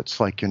keyboard. It's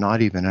like you're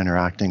not even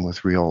interacting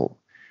with real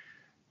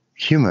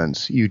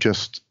humans. You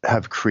just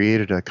have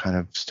created a kind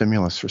of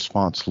stimulus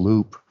response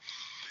loop.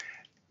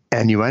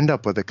 And you end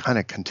up with a kind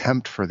of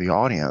contempt for the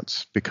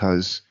audience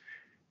because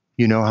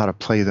you know how to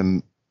play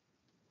them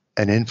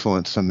and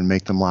influence them and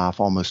make them laugh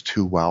almost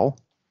too well.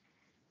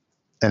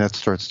 And it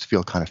starts to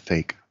feel kind of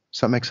fake.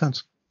 Does that make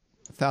sense?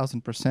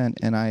 1,000%.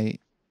 And I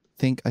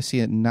think I see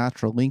a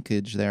natural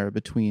linkage there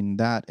between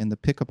that and the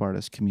pickup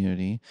artist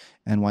community,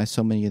 and why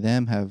so many of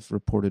them have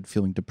reported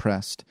feeling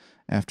depressed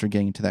after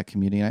getting into that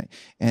community.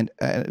 And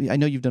I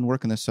know you've done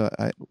work on this, so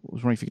I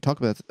was wondering if you could talk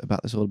about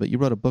this a little bit. You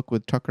wrote a book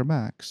with Tucker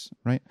Max,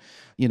 right?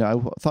 I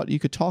thought you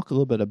could talk a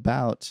little bit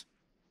about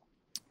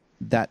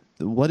that.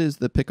 What is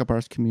the pickup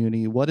artist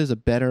community? What is a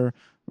better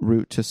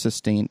route to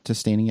sustaining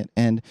it?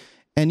 And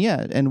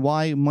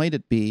why might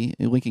it be,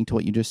 linking to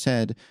what you just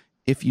said,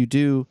 if you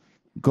do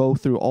go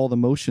through all the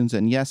motions,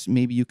 and yes,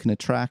 maybe you can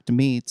attract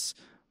mates,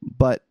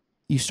 but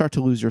you start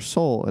to lose your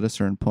soul at a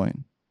certain point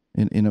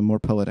in a more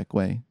poetic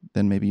way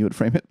than maybe you would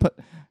frame it. But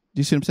do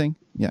you see what I'm saying?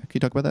 Yeah. Can you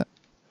talk about that?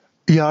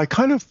 Yeah, I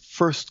kind of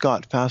first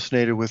got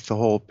fascinated with the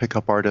whole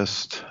pickup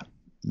artist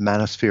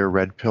manosphere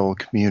red pill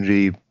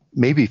community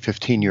maybe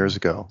 15 years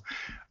ago.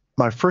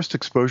 My first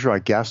exposure, I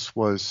guess,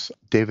 was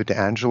David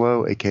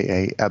D'Angelo,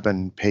 aka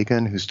Eben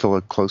Pagan, who's still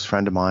a close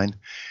friend of mine,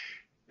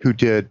 who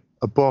did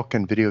a book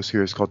and video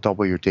series called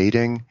Double Your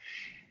Dating.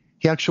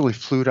 He actually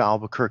flew to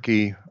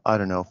Albuquerque, I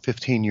don't know,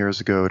 15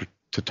 years ago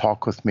to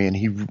talk with me, and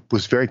he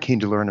was very keen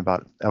to learn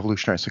about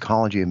evolutionary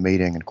psychology and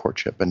mating and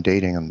courtship and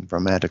dating and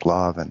romantic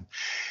love and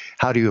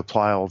how do you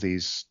apply all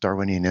these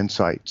Darwinian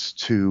insights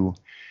to,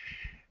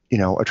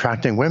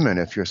 attracting women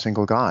if you're a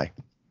single guy.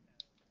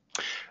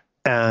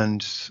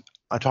 And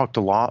I talked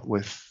a lot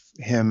with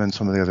him and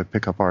some of the other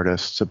pickup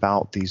artists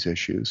about these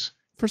issues.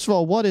 First of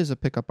all, what is a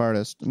pickup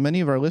artist?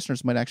 Many of our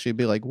listeners might actually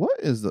be like,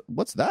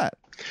 what's that?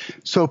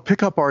 So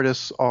pickup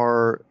artists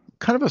are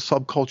kind of a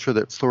subculture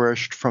that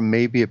flourished from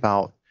maybe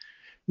about,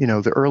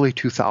 the early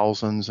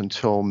 2000s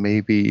until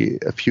maybe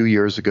a few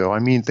years ago. I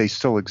mean, they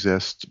still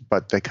exist,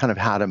 but they kind of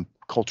had a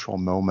cultural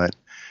moment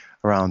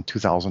around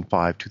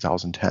 2005,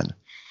 2010.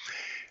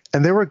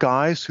 And there were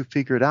guys who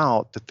figured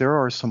out that there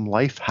are some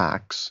life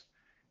hacks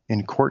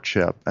in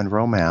courtship and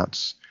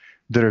romance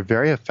that are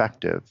very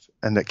effective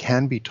and that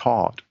can be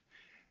taught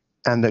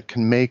and that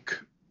can make,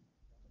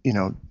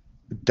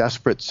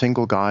 desperate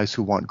single guys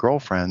who want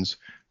girlfriends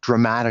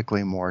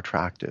dramatically more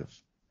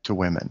attractive to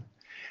women.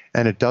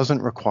 And it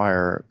doesn't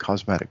require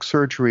cosmetic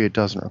surgery. It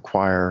doesn't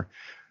require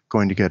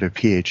going to get a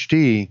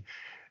PhD.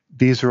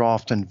 These are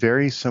often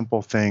very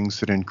simple things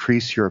that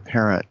increase your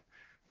apparent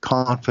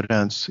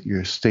confidence,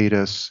 your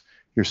status,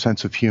 your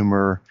sense of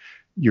humor,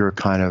 your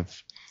kind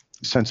of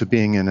sense of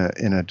being in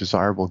a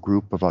desirable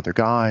group of other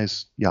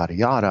guys, yada,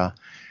 yada,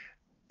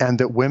 and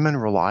that women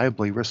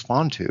reliably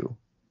respond to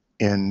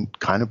in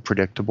kind of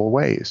predictable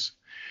ways.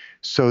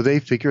 So they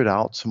figured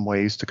out some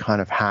ways to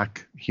kind of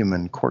hack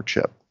human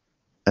courtship.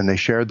 And they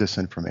shared this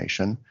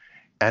information,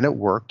 and it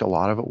worked. A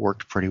lot of it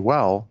worked pretty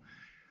well,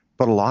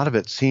 but a lot of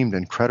it seemed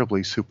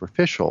incredibly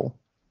superficial.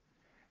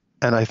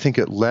 And I think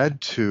it led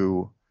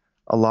to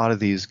a lot of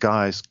these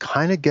guys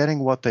kind of getting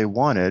what they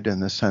wanted in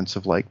the sense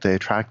of like they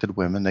attracted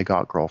women, they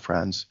got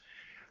girlfriends,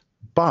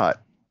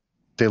 but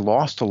they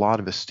lost a lot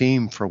of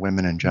esteem for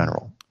women in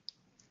general.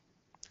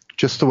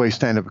 Just the way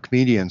stand-up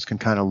comedians can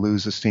kind of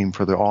lose esteem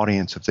for their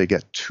audience if they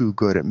get too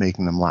good at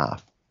making them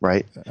laugh,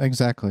 right?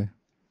 Exactly.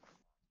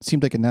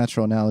 Seemed like a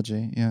natural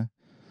analogy. Yeah.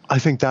 I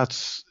think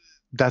that's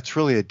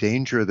really a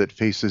danger that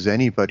faces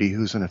anybody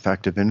who's an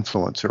effective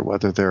influencer,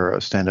 whether they're a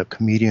stand-up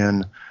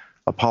comedian,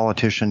 a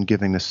politician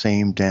giving the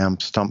same damn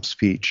stump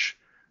speech,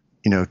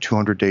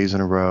 200 days in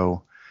a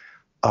row,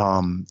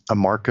 a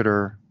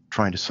marketer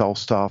trying to sell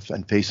stuff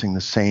and facing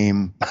the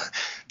same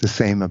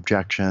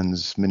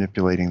objections,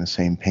 manipulating the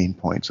same pain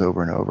points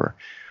over and over.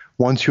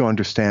 Once you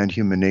understand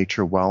human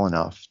nature well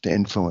enough to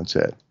influence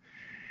it,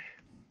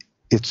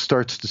 it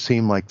starts to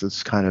seem like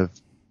this kind of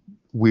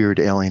weird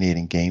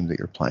alienating game that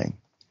you're playing.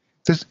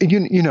 This,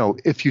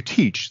 if you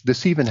teach,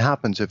 this even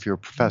happens if you're a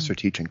professor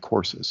teaching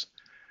courses,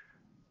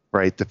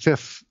 right? The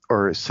fifth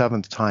or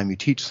seventh time you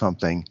teach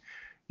something,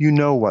 you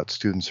know what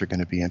students are going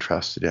to be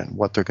interested in,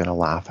 what they're going to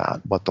laugh at,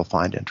 what they'll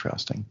find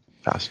interesting,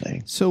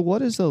 fascinating. So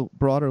what is a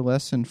broader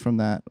lesson from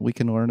that we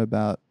can learn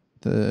about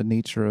the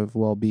nature of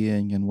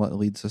well-being and what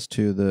leads us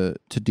to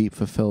deep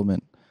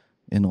fulfillment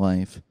in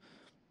life?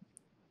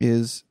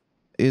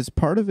 Is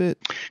part of it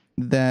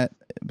that,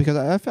 because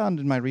I found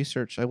in my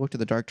research, I looked at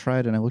the Dark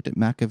Triad and I looked at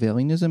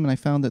Machiavellianism, and I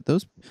found that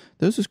those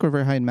who score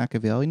very high in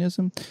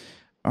Machiavellianism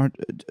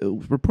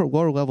report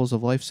lower levels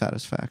of life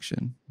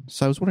satisfaction.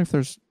 So I was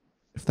wondering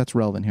if that's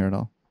relevant here at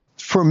all.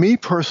 For me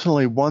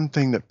personally, one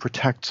thing that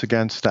protects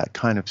against that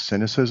kind of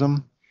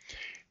cynicism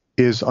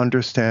is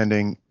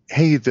understanding,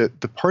 hey,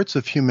 that the parts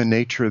of human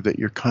nature that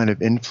you're kind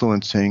of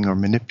influencing or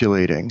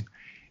manipulating,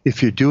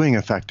 if you're doing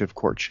effective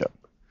courtship,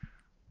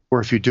 or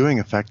if you're doing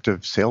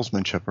effective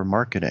salesmanship or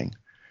marketing,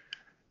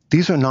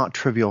 these are not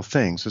trivial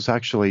things. There's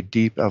actually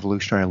deep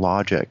evolutionary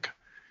logic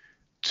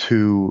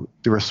to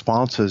the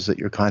responses that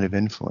you're kind of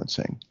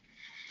influencing.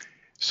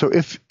 So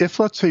if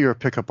let's say you're a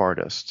pickup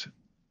artist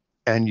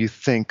and you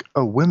think,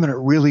 oh, women are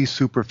really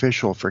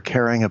superficial for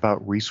caring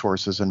about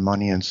resources and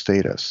money and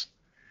status,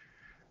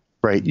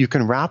 right? You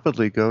can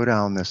rapidly go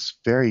down this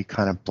very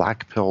kind of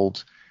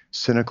black-pilled,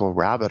 cynical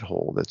rabbit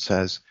hole that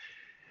says,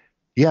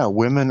 yeah,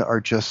 women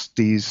are just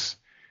these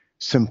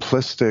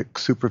simplistic,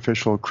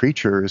 superficial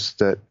creatures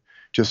that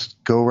just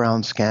go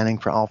around scanning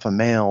for alpha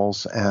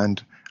males,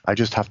 and I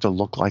just have to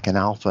look like an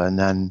alpha and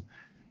then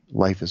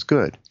life is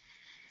good.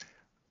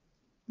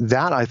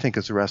 That, I think,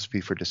 is a recipe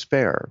for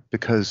despair,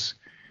 because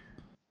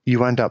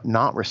you end up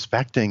not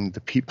respecting the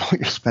people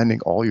you're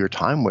spending all your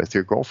time with,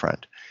 your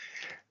girlfriend.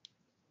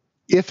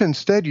 If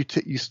instead you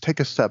take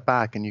a step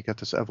back and you get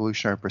this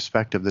evolutionary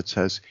perspective that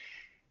says,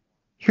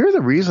 here are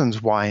the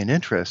reasons why an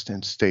interest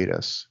in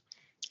status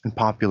and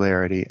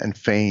popularity and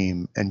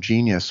fame and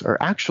genius are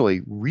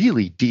actually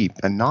really deep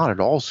and not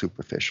at all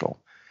superficial.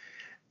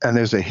 And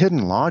there's a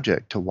hidden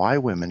logic to why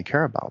women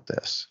care about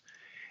this.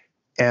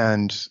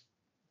 And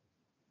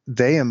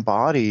they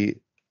embody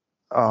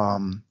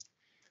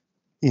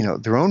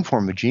their own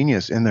form of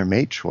genius in their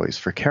mate choice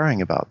for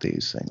caring about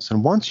these things.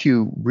 And once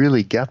you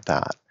really get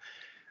that,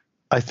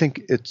 I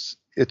think it's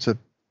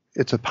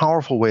a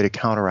powerful way to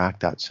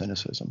counteract that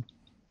cynicism.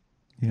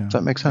 Yeah. Does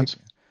that make sense?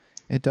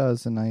 It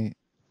does, and I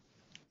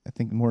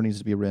think more needs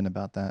to be written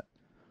about that.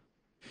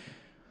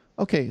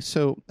 Okay,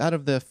 so out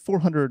of the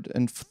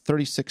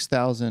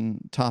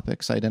 436,000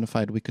 topics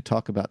identified we could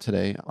talk about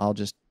today, I'll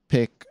just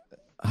pick,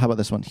 how about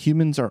this one?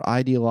 Humans are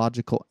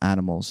ideological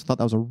animals. I thought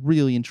that was a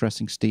really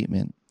interesting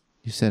statement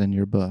you said in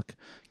your book.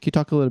 Can you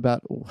talk a little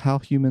about how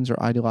humans are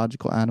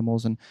ideological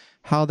animals and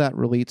how that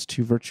relates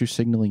to virtue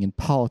signaling in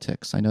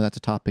politics? I know that's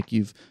a topic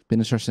you've been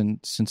interested in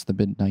since the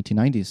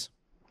mid-1990s.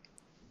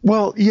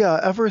 Well, yeah,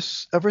 ever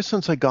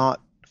since I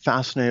got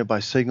fascinated by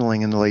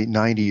signaling in the late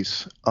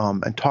 90s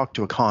and talked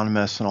to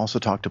economists and also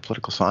talked to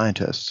political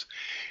scientists,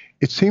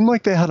 it seemed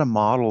like they had a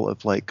model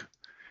of like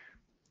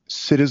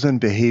citizen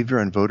behavior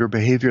and voter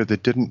behavior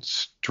that didn't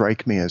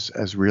strike me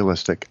as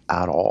realistic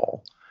at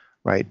all,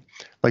 right?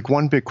 Like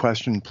one big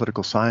question in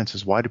political science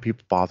is, why do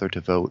people bother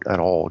to vote at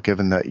all,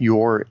 given that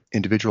your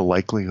individual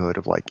likelihood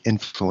of like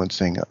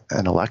influencing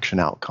an election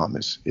outcome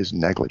is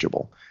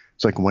negligible?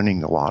 It's like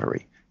winning the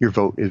lottery. Your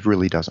vote, it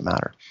really doesn't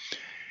matter.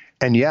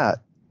 And yet,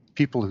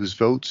 people whose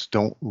votes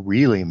don't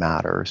really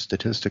matter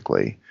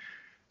statistically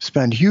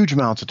spend huge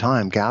amounts of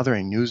time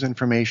gathering news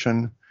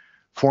information,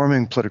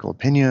 forming political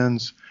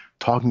opinions,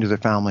 talking to their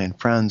family and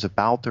friends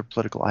about their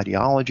political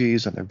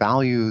ideologies and their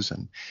values,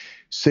 and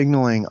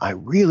signaling, I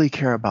really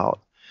care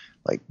about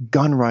like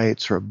gun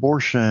rights or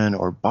abortion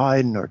or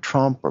Biden or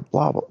Trump or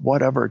blah, blah,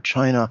 whatever,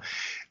 China.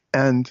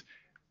 And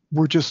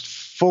we're just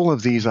full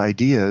of these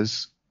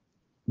ideas.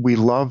 We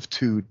love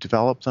to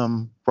develop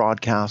them,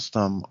 broadcast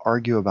them,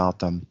 argue about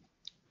them.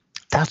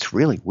 That's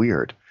really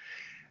weird.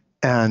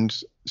 And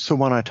so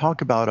when I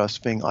talk about us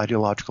being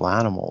ideological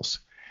animals,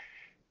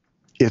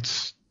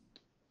 it's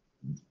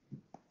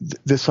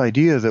this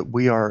idea that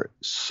we are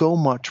so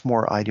much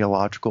more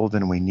ideological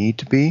than we need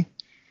to be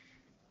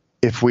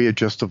if we had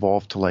just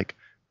evolved to like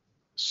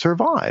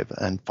survive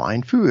and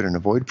find food and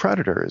avoid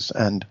predators.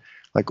 And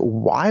like,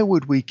 why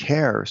would we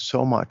care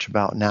so much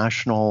about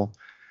national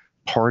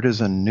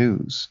partisan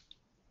news?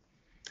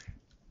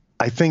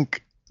 I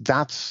think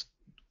that's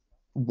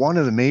one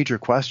of the major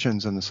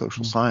questions in the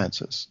social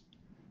sciences,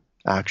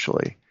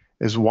 actually,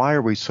 is why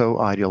are we so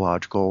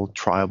ideological,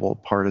 tribal,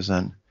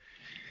 partisan?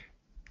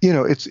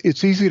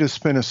 It's easy to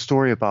spin a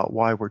story about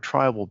why we're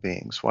tribal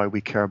beings, why we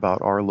care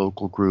about our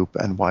local group,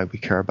 and why we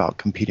care about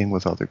competing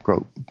with other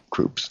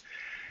groups.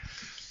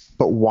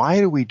 But why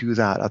do we do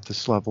that at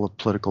this level of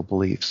political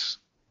beliefs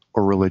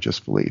or religious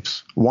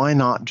beliefs? Why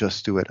not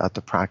just do it at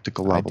the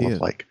practical level of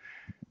like,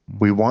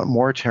 we want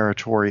more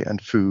territory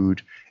and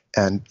food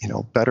and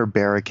better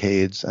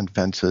barricades and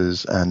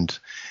fences and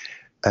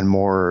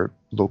more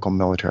local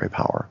military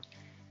power?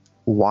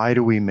 Why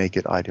do we make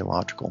it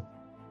ideological?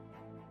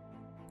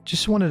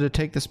 Just wanted to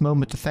take this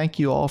moment to thank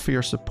you all for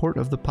your support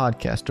of the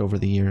podcast over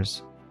the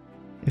years.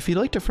 If you'd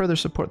like to further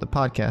support the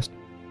podcast,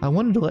 I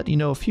wanted to let you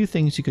know a few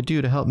things you could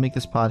do to help make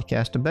this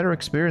podcast a better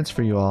experience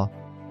for you all.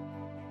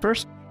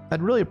 First,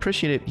 I'd really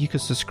appreciate it if you could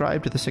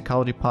subscribe to the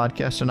Psychology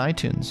Podcast on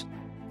iTunes.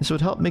 This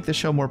would help make the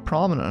show more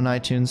prominent on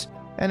iTunes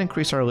and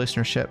increase our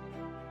listenership.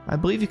 I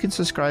believe you can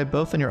subscribe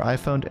both on your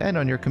iPhone and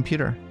on your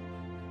computer.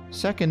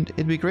 Second,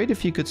 it'd be great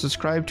if you could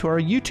subscribe to our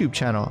YouTube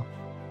channel,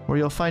 where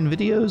you'll find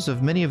videos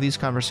of many of these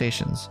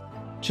conversations.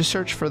 Just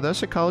search for The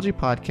Psychology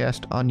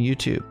Podcast on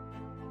YouTube.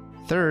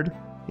 Third,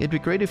 it'd be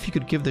great if you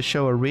could give the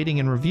show a rating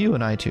and review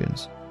on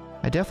iTunes.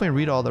 I definitely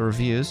read all the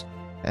reviews,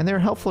 and they're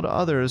helpful to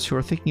others who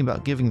are thinking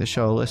about giving the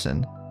show a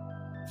listen.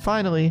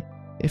 Finally,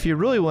 if you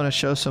really want to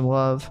show some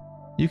love,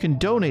 you can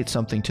donate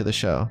something to the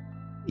show.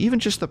 Even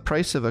just the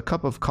price of a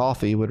cup of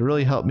coffee would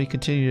really help me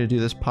continue to do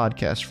this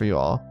podcast for you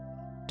all.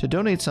 To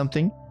donate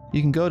something,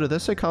 you can go to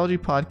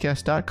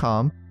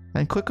thepsychologypodcast.com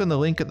and click on the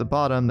link at the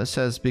bottom that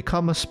says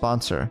Become a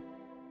Sponsor.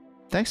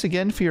 Thanks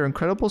again for your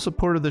incredible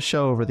support of the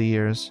show over the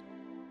years.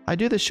 I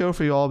do this show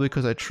for you all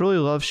because I truly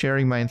love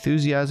sharing my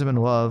enthusiasm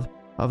and love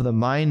of the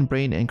mind,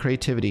 brain, and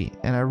creativity,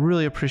 and I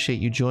really appreciate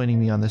you joining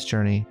me on this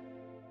journey.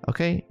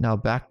 Okay, now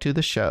back to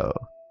the show.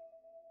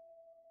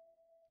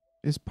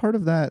 Is part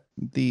of that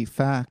the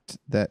fact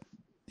that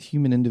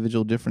human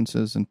individual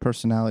differences and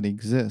personality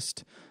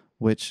exist,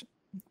 which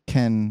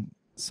can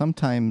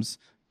sometimes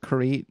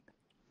create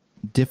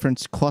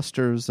different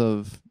clusters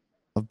of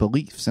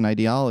beliefs and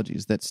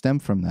ideologies that stem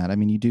from that? I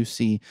mean, you do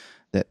see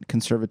that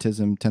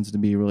conservatism tends to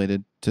be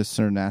related to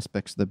certain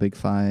aspects of the Big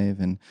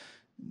Five, and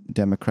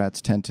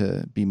Democrats tend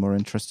to be more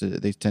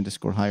interested. They tend to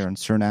score higher on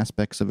certain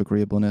aspects of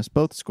agreeableness.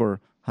 Both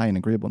score high in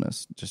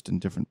agreeableness, just in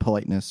different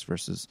politeness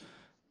versus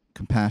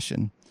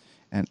compassion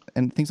and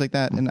things like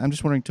that. And I'm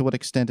just wondering, to what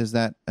extent is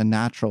that a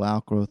natural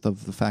outgrowth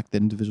of the fact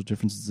that individual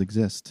differences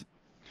exist?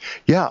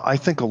 Yeah, I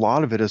think a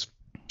lot of it is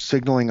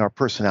signaling our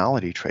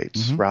personality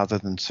traits rather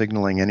than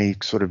signaling any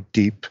sort of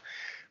deep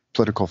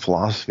political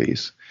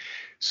philosophies.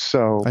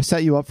 So, I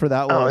set you up for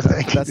that oh, one.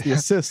 thank you. That's the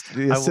assist.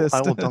 The assist. I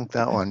will dunk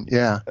that one.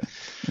 Yeah.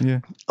 Yeah.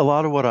 A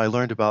lot of what I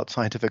learned about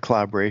scientific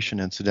collaboration,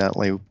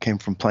 incidentally, came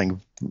from playing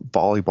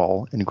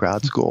volleyball in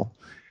grad school.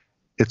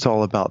 It's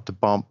all about the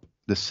bump,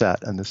 the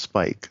set, and the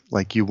spike.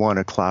 Like, you want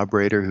a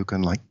collaborator who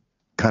can, like,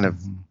 kind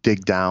of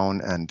dig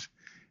down and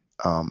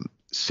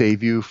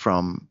save you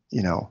from,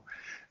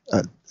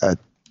 a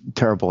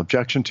terrible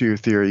objection to your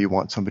theory. You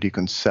want somebody who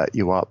can set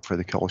you up for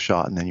the kill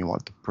shot, and then you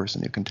want the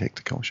person who can take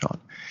the kill shot.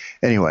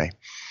 Anyway,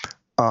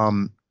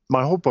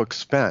 my whole book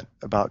spent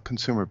about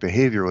consumer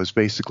behavior was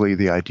basically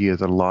the idea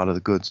that a lot of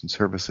the goods and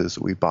services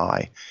that we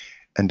buy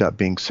end up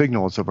being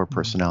signals of our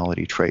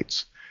personality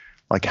traits.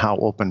 Like, how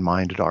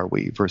open-minded are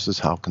we versus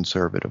how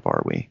conservative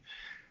are we?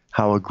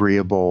 How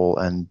agreeable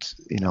and,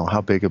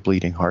 how big a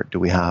bleeding heart do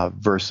we have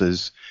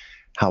versus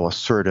how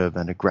assertive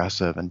and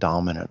aggressive and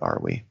dominant are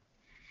we?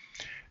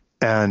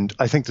 And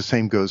I think the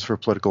same goes for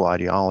political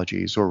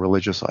ideologies or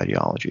religious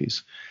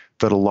ideologies,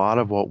 that a lot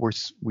of what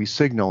we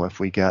signal if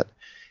we get,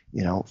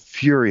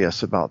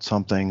 furious about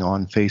something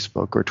on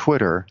Facebook or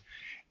Twitter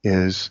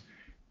is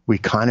we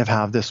kind of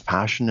have this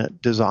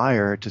passionate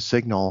desire to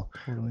signal,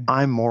 totally,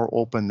 I'm more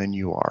open than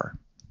you are,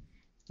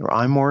 or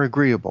I'm more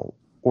agreeable,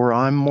 or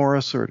I'm more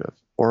assertive,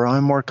 or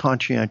I'm more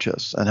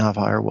conscientious and have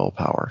higher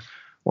willpower,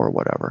 or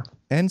whatever.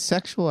 And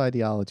sexual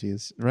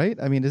ideologies, right?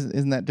 I mean,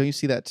 isn't that, don't you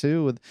see that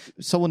too? With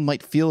someone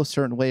might feel a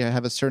certain way,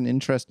 have a certain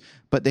interest,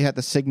 but they have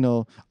to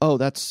signal, oh,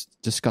 that's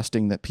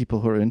disgusting that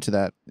people who are into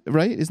that,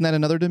 right? Isn't that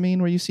another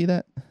domain where you see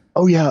that?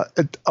 Oh, yeah.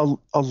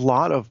 A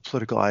lot of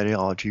political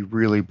ideology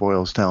really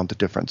boils down to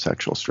different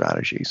sexual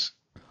strategies.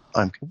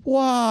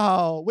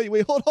 Wow.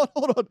 Wait, hold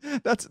on.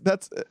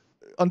 That's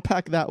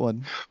unpack that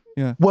one.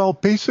 Yeah. Well,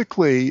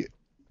 basically,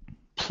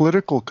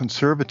 political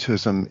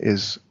conservatism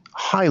is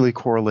highly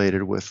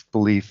correlated with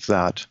belief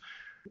that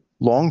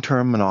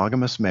long-term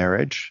monogamous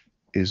marriage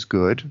is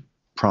good,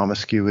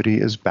 promiscuity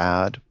is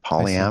bad,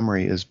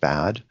 polyamory is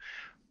bad,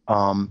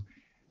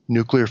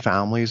 nuclear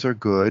families are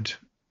good,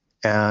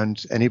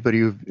 and anybody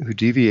who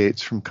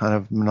deviates from kind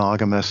of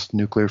monogamous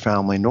nuclear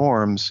family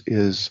norms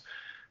is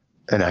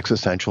an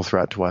existential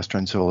threat to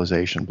Western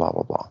civilization, blah,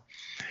 blah, blah.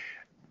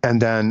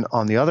 And then,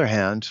 on the other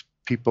hand,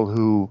 people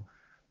who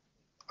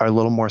are a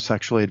little more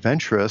sexually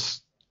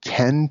adventurous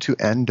tend to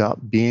end up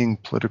being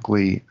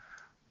politically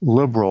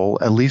liberal,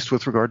 at least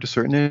with regard to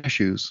certain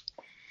issues,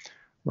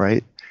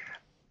 right?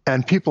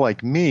 And people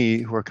like me,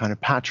 who are kind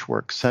of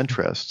patchwork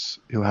centrists,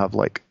 who have,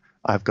 like,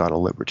 I've got a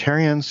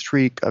libertarian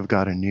streak, I've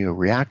got a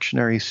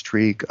neo-reactionary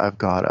streak, I've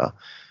got a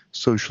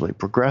socially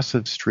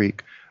progressive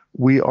streak,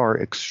 we are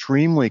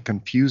extremely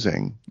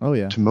confusing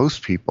to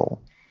most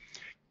people.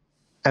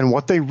 And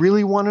what they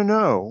really want to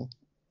know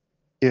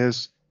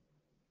is,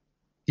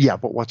 yeah,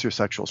 but what's your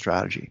sexual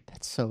strategy?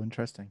 That's so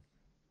interesting.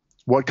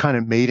 What kind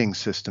of mating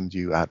system do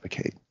you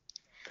advocate?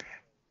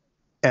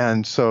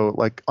 And so,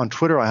 like, on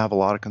Twitter, I have a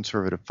lot of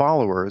conservative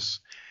followers,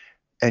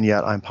 and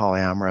yet I'm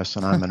polyamorous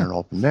and I'm in an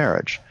open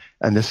marriage.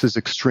 And this is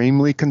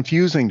extremely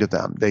confusing to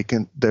them.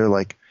 They're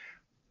like,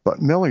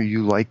 but Miller,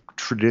 you like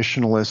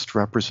traditionalist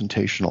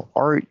representational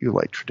art, you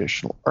like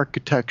traditional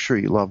architecture,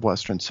 you love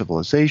Western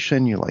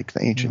civilization, you like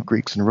the ancient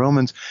Greeks and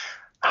Romans.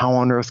 How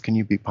on earth can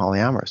you be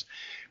polyamorous?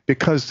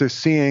 Because they're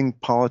seeing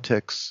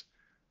politics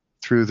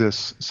through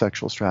this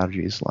sexual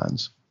strategies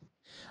lens.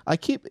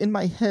 In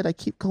my head, I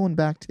keep going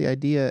back to the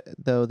idea,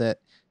 though, that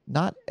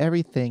not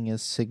everything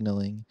is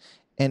signaling.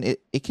 And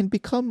it can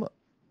become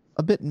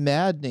a bit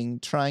maddening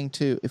trying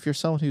to, if you're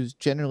someone who's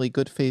generally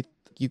good faith,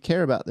 you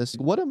care about this.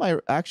 What am I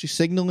actually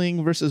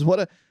signaling versus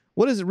what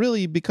is it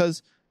really,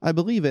 because I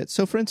believe it?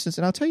 So, for instance,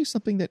 and I'll tell you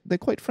something that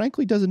quite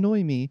frankly does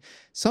annoy me.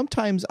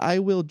 Sometimes I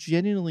will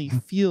genuinely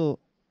feel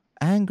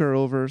anger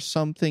over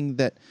something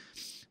that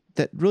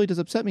really does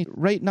upset me,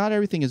 right? Not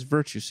everything is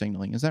virtue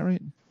signaling. Is that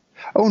right?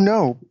 Oh,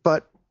 no.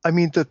 But I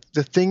mean,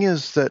 the thing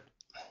is that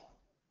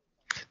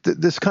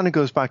this kind of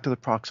goes back to the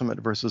proximate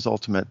versus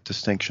ultimate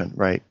distinction,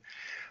 right?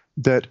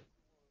 That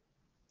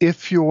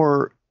if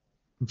you're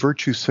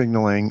virtue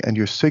signaling and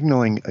you're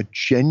signaling a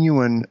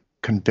genuine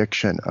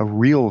conviction, a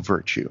real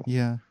virtue,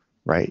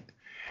 right?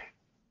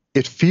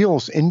 It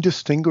feels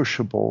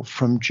indistinguishable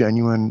from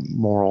genuine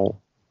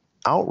moral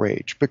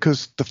outrage,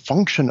 because the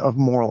function of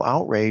moral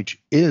outrage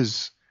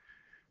is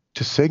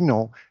to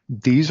signal,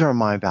 these are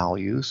my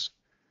values.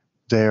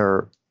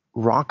 They're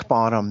rock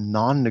bottom,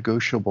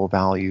 non-negotiable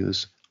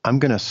values. I'm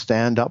going to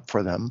stand up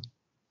for them.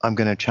 I'm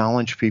going to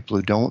challenge people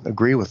who don't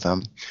agree with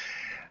them.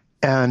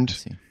 And,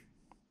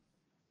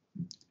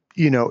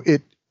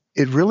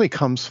 it really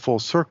comes full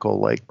circle.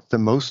 Like, the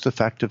most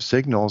effective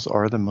signals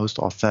are the most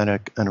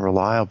authentic and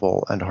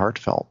reliable and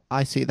heartfelt.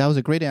 I see. That was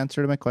a great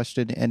answer to my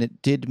question. And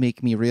it did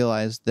make me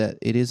realize that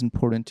it is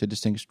important to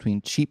distinguish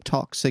between cheap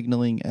talk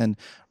signaling and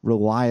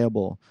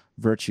reliable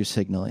virtue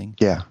signaling.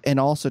 Yeah. And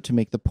also to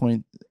make the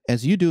point,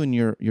 as you do in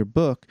your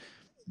book,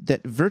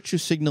 that virtue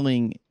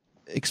signaling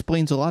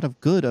explains a lot of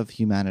good of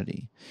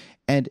humanity.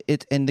 And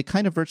the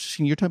kind of virtue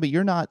signaling you're talking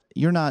about,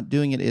 you're not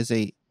doing it as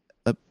a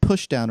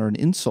push down or an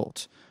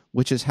insult,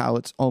 which is how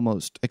it's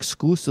almost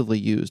exclusively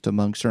used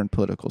among certain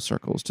political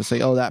circles to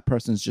say, oh, that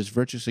person's just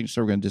virtue signaling,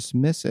 so we're going to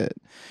dismiss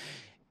it.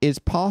 It's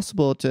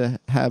possible to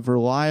have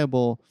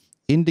reliable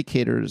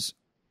indicators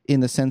in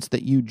the sense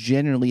that you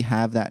generally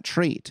have that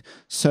trait.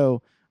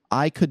 So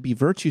I could be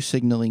virtue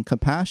signaling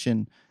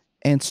compassion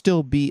and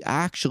still be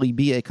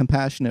a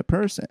compassionate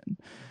person.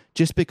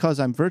 Just because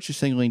I'm virtue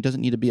signaling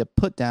doesn't need to be a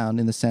put down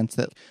in the sense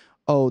that,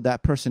 oh,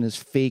 that person is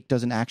fake,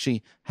 doesn't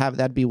actually have,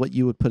 that'd be what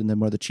you would put in the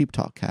more the cheap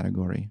talk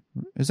category.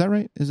 Is that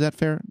right? Is that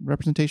fair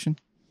representation?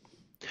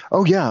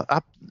 Oh, yeah.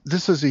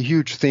 This is a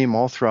huge theme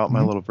all throughout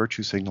my little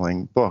virtue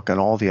signaling book, and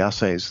all the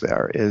essays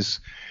there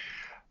is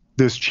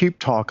there's cheap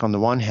talk on the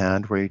one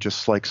hand, where you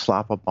just like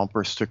slap a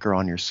bumper sticker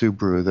on your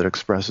Subaru that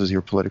expresses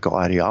your political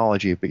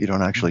ideology, but you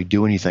don't actually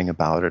do anything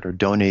about it or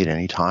donate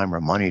any time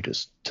or money to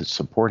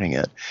supporting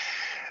it.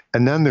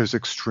 And then there's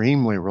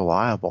extremely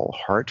reliable,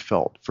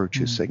 heartfelt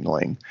virtue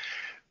signaling,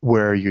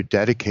 where you're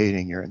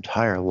dedicating your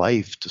entire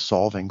life to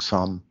solving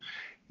some,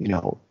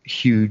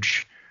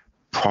 huge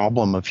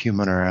problem of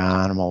human or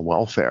animal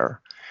welfare.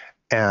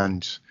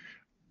 And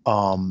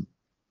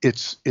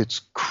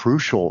it's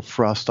crucial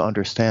for us to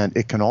understand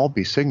it can all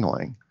be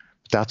signaling,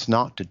 but that's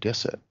not to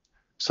diss it.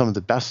 Some of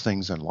the best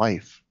things in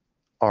life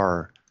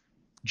are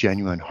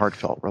genuine,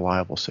 heartfelt,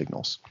 reliable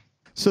signals.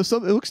 So it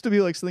looks to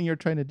me like something you're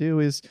trying to do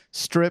is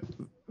strip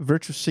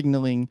virtue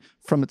signaling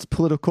from its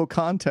political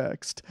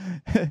context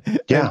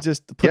and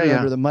just put it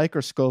under the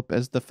microscope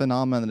as the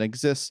phenomenon that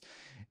exists.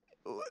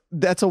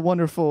 That's a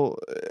wonderful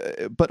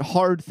but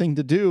hard thing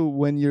to do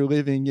when you're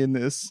living in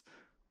this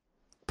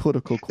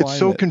political climate. It's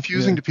so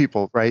confusing to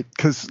people, right?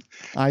 Because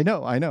I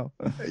know.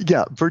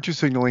 Yeah, virtue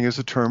signaling is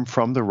a term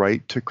from the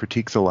right to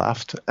critique the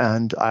left,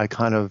 and I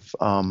kind of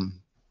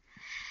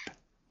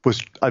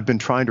I've been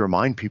trying to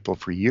remind people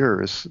for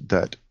years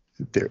that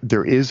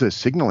there is a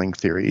signaling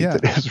theory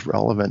that is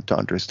relevant to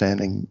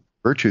understanding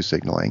virtue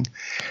signaling,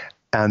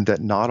 and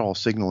that not all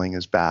signaling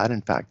is bad.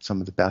 In fact, some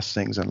of the best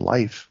things in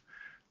life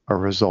are a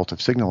result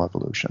of signal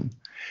evolution.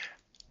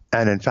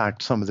 And in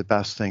fact, some of the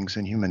best things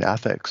in human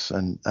ethics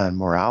and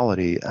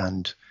morality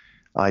and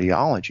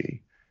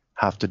ideology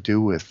have to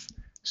do with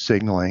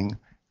signaling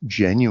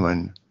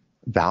genuine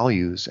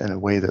values in a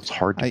way that's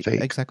hard to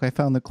fake. Exactly. I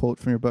found the quote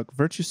from your book.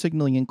 Virtue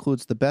signaling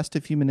includes the best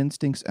of human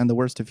instincts and the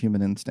worst of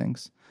human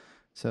instincts.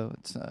 So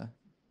it's an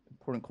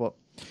important quote.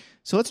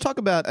 So let's talk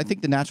about, I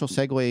think the natural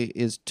segue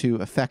is to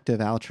effective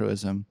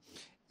altruism,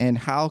 and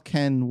how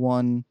can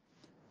one,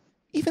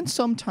 even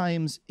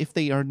sometimes if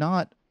they are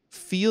not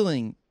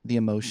feeling the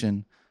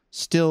emotion,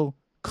 still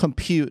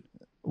compute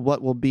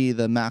what will be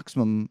the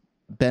maximum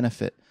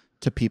benefit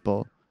to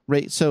people,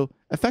 right? So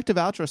effective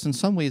altruists in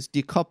some ways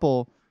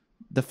decouple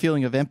the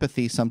feeling of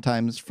empathy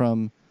sometimes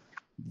from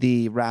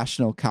the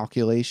rational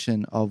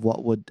calculation of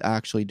what would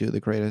actually do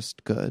the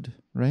greatest good,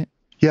 right?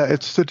 Yeah,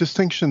 it's the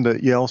distinction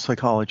that Yale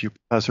psychology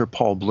professor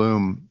Paul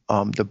Bloom,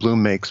 that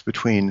Bloom makes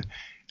between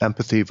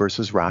empathy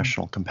versus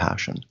rational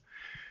compassion.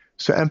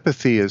 So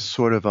empathy is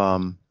sort of,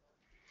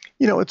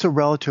 it's a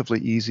relatively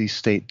easy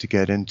state to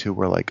get into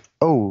where like,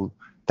 oh,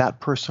 that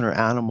person or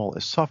animal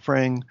is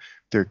suffering.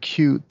 They're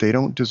cute. They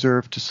don't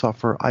deserve to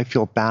suffer. I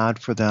feel bad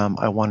for them.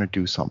 I want to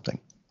do something.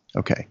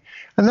 Okay.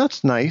 And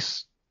that's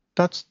nice.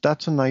 That's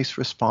a nice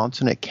response,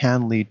 and it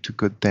can lead to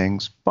good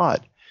things,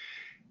 but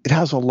it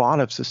has a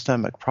lot of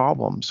systemic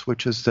problems,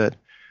 which is that,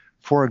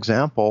 for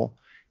example,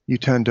 you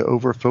tend to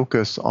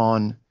overfocus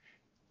on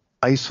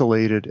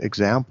isolated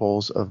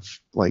examples of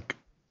like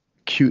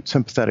cute,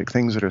 sympathetic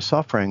things that are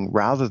suffering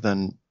rather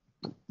than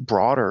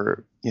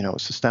broader,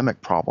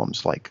 systemic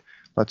problems like,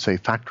 let's say,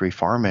 factory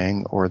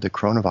farming or the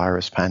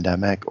coronavirus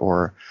pandemic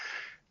or,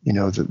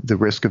 the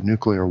risk of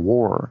nuclear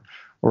war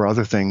or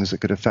other things that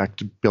could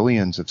affect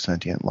billions of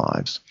sentient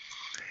lives.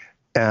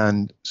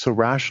 And so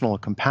rational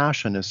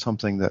compassion is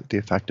something that the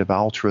effective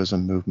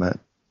altruism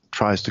movement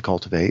tries to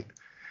cultivate.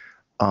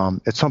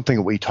 It's something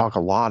that we talk a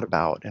lot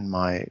about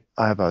I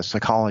have a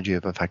psychology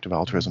of effective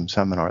altruism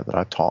seminar that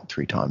I've taught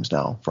 3 times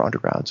now for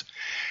undergrads.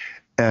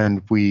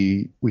 And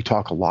we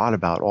talk a lot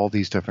about all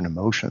these different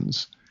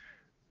emotions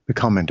that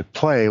come into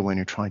play when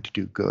you're trying to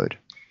do good.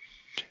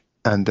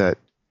 And that,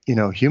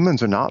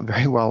 humans are not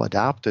very well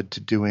adapted to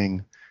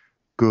doing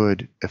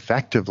good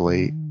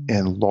effectively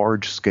in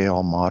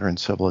large-scale modern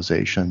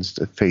civilizations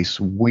that face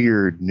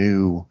weird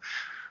new,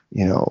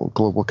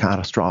 global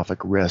catastrophic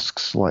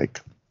risks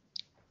like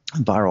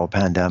viral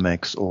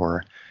pandemics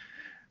or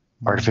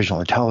artificial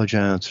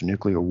intelligence or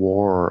nuclear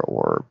war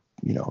or,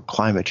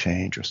 climate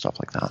change or stuff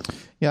like that.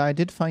 Yeah, I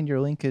did find your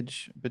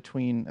linkage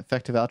between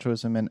effective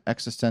altruism and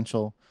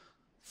existential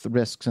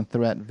risks and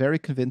threat very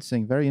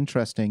convincing, very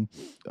interesting.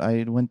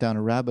 I went down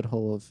a rabbit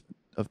hole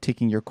of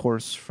taking your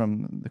course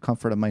from the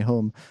comfort of my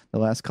home the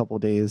last couple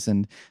of days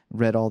and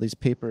read all these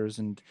papers.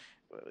 And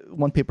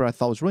one paper I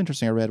thought was really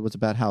interesting I read was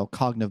about how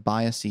cognitive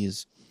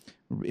biases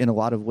in a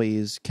lot of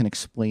ways can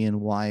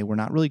explain why we're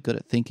not really good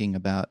at thinking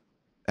about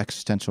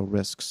existential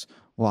risks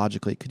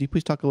logically. Could you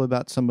please talk a little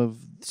about some of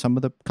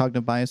the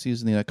cognitive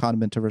biases and the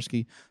Kahneman,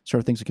 Tversky sort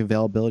of things like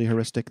availability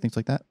heuristic, things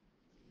like that?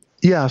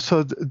 Yeah,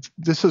 so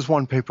this is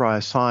one paper I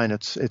assign.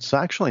 It's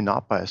actually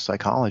not by a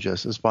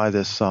psychologist. It's by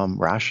this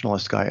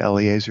rationalist guy,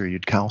 Eliezer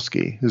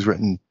Yudkowsky, who's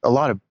written a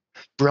lot of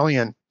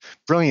brilliant,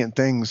 brilliant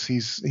things.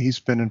 He's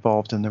been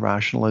involved in the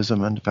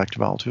rationalism and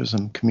effective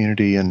altruism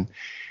community, and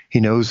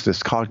he knows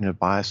this cognitive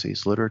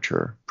biases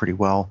literature pretty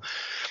well.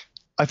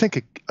 I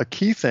think a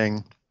key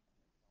thing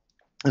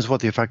is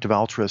what the effective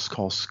altruists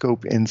call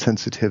scope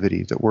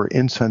insensitivity, that we're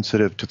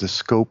insensitive to the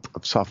scope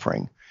of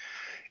suffering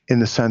in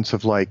the sense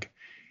of like,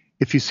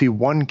 if you see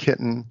one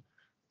kitten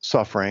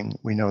suffering,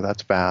 we know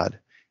that's bad.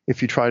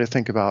 If you try to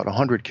think about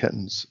 100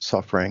 kittens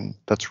suffering,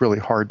 that's really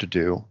hard to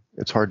do.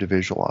 It's hard to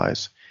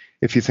visualize.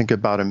 If you think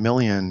about 1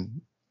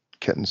 million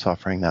kittens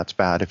suffering, that's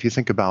bad. If you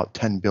think about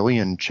 10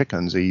 billion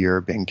chickens a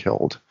year being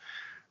killed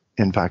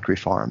in factory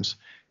farms,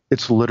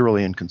 it's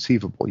literally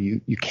inconceivable.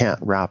 You can't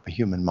wrap a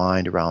human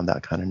mind around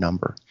that kind of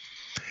number.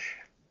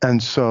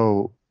 And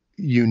so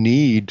you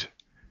need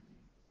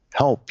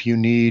help. You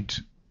need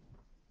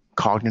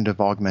cognitive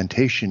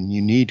augmentation.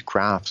 You need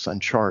graphs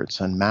and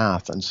charts and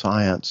math and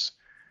science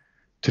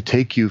to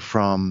take you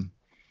from,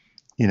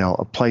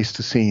 a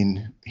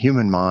Pleistocene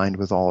human mind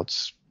with all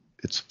its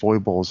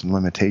foibles and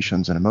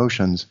limitations and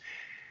emotions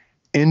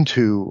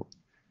into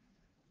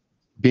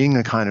being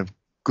a kind of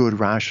good,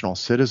 rational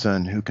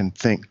citizen who can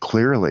think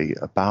clearly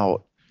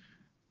about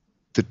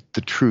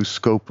the true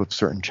scope of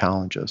certain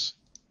challenges,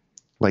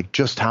 like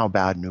just how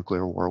bad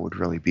nuclear war would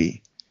really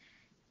be,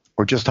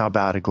 or just how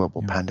bad a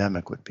global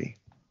pandemic would be.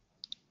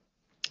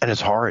 And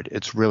it's hard.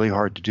 It's really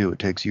hard to do. It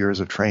takes years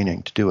of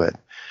training to do it.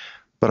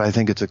 But I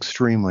think it's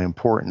extremely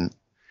important.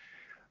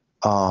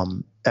 I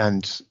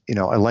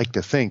like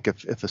to think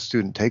if a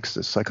student takes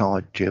this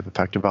psychology of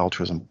effective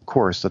altruism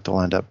course, that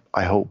they'll end up,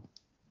 I hope,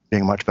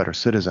 being a much better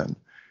citizen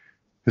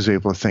who's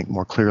able to think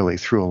more clearly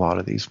through a lot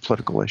of these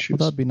political issues.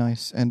 Well, that'd be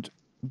nice.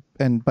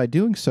 And by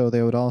doing so,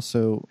 they would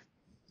also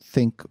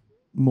think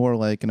more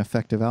like an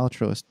effective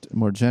altruist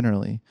more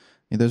generally.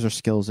 Those are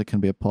skills that can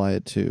be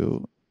applied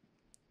to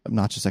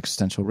not just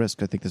existential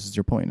risk. I think this is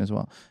your point as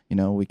well.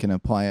 We can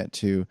apply it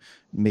to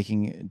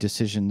making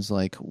decisions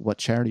like what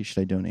charity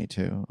should I donate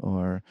to,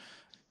 or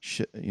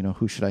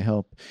who should I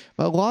help?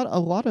 But a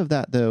lot of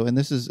that though, and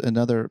this is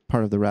another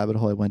part of the rabbit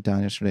hole I went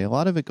down yesterday, a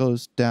lot of it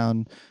goes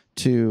down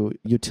to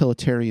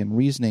utilitarian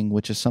reasoning,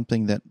 which is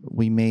something that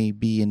we may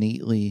be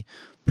innately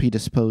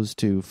predisposed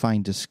to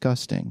find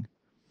disgusting.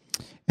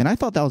 And I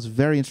thought that was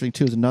very interesting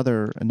too, as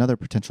another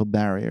potential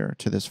barrier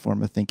to this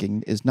form of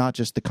thinking is not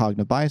just the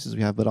cognitive biases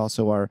we have, but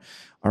also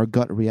our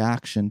gut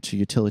reaction to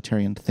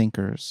utilitarian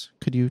thinkers.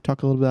 Could you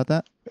talk a little bit about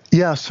that?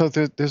 Yeah, so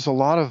there's a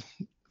lot of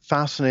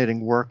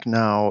fascinating work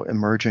now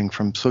emerging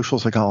from social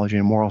psychology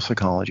and moral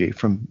psychology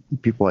from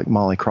people like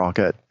Molly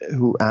Crockett,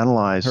 who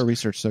analyze her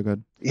research so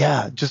good.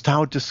 Yeah, just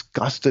how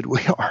disgusted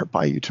we are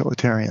by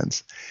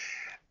utilitarians,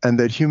 and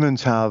that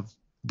humans have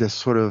this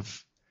sort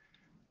of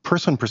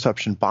person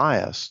perception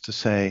bias to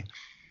say,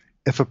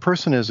 if a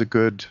person is a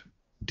good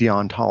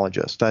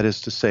deontologist, that is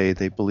to say,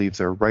 they believe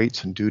their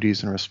rights and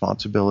duties and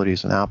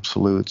responsibilities and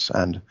absolutes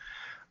and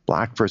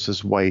black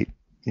versus white,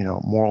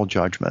 moral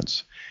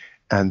judgments,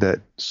 and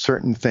that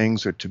certain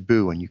things are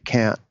taboo and you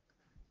can't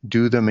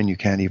do them and you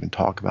can't even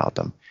talk about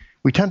them.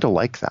 We tend to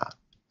like that,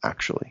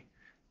 actually.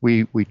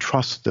 We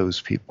trust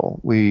those people.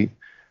 We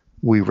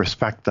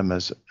respect them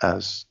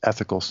as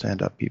ethical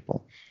stand-up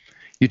people.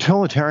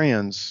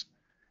 Utilitarians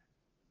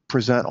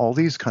present all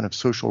these kind of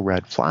social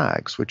red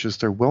flags, which is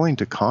they're willing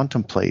to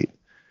contemplate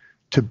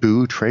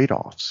taboo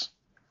trade-offs.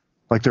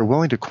 Like they're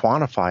willing to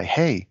quantify,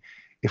 hey,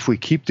 if we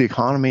keep the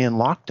economy in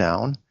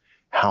lockdown,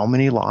 how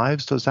many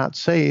lives does that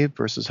save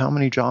versus how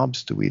many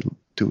jobs do we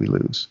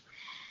lose?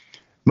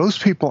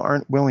 Most people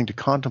aren't willing to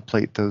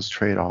contemplate those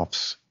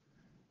trade-offs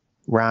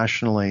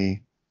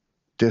rationally,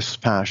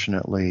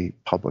 dispassionately,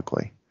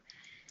 publicly.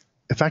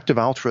 Effective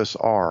altruists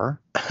are,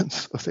 and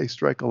so they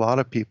strike a lot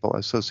of people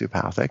as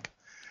sociopathic.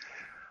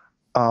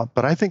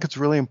 But I think it's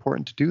really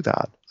important to do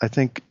that. I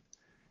think,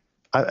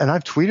 and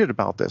I've tweeted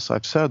about this.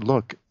 I've said,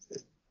 look,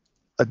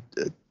 a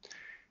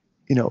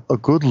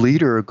good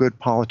leader, a good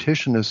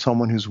politician is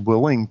someone who's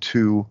willing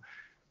to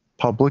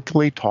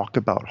publicly talk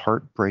about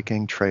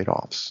heartbreaking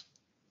trade-offs.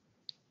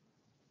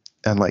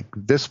 And like,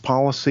 this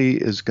policy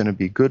is going to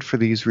be good for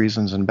these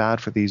reasons and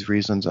bad for these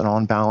reasons. And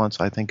on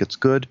balance, I think it's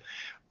good,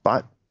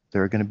 but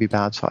there are going to be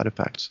bad side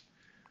effects.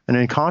 And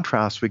in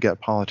contrast, we get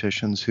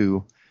politicians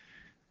who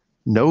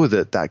know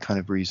that kind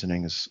of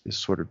reasoning is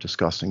sort of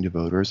disgusting to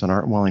voters and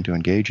aren't willing to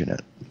engage in it.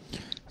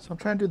 So I'm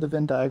trying to do the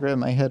Venn diagram in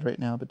my head right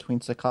now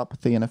between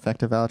psychopathy and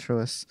effective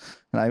altruists,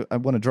 and I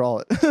want to draw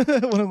it.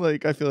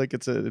 I feel like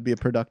it'd be a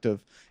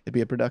productive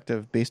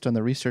based on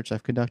the research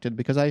I've conducted,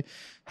 because I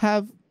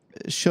have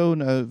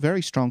shown a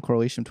very strong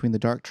correlation between the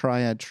dark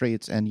triad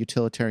traits and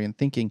utilitarian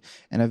thinking,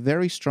 and a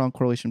very strong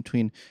correlation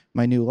between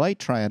my new light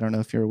triad. I don't know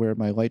if you're aware of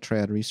my light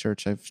triad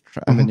research I've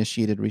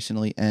initiated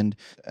recently, and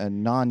a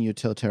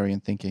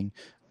non-utilitarian thinking,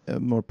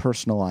 more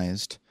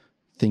personalized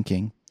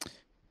thinking.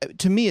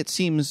 To me, it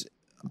seems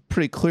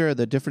pretty clear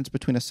the difference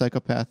between a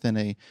psychopath and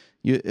a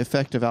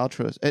effective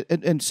altruist.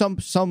 And some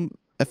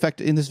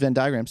in this Venn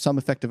diagram, some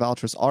effective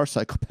altruists are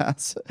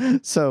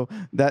psychopaths. So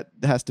that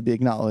has to be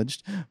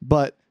acknowledged,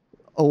 but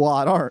a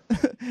lot aren't.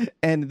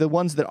 And the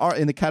ones that are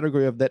in the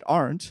category of that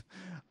aren't,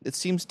 it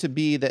seems to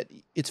be that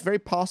it's very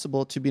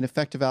possible to be an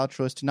effective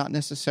altruist, to not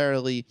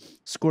necessarily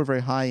score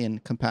very high in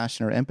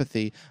compassion or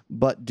empathy,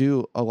 but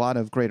do a lot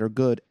of greater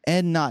good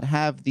and not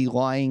have the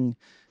lying,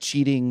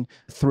 cheating,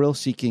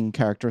 thrill-seeking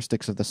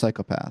characteristics of the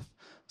psychopath.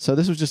 So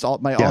this was just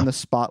my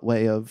on-the-spot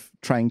way of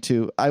trying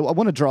to... I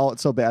want to draw it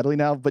so badly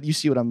now, but you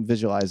see what I'm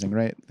visualizing,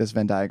 right? This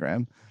Venn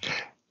diagram.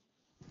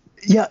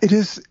 Yeah, it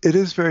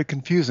is very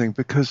confusing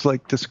because,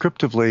 like,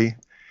 descriptively,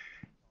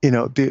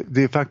 the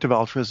effective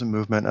altruism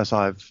movement, as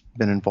I've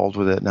been involved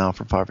with it now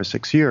for 5 or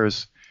 6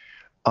 years,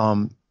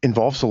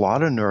 involves a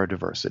lot of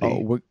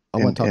neurodiversity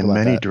in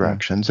many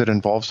directions. Yeah. It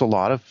involves a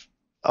lot of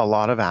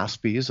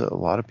Aspies, a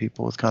lot of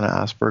people with kind of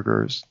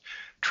Asperger's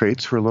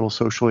traits who are a little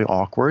socially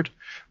awkward,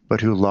 but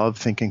who love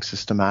thinking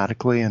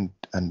systematically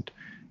and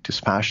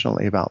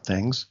dispassionately about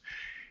things.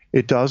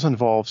 It does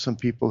involve some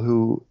people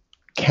who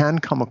can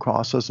come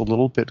across as a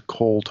little bit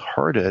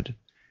cold-hearted,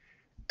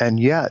 and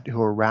yet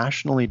who are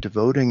rationally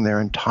devoting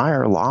their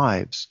entire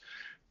lives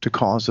to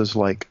causes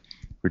like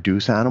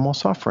reduce animal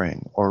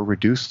suffering or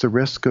reduce the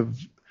risk of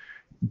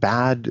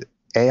bad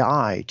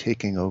AI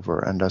taking over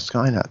and a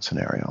Skynet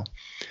scenario.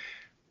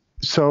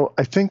 So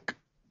I think,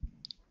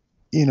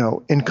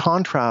 in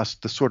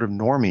contrast, the sort of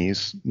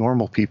normies,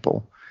 normal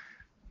people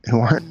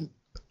who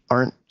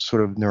aren't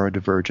sort of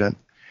neurodivergent,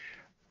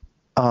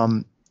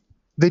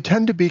 they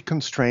tend to be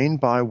constrained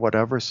by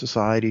whatever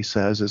society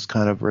says is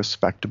kind of a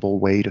respectable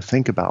way to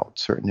think about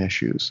certain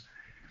issues.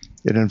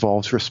 It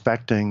involves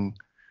respecting,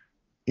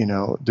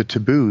 the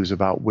taboos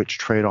about which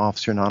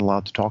trade-offs you're not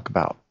allowed to talk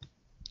about.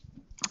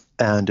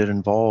 And it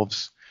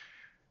involves,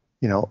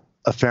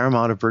 a fair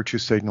amount of virtue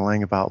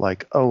signaling about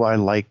like, oh, I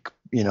like,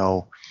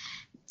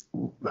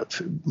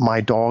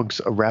 my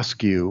dog's a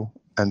rescue,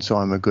 and so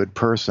I'm a good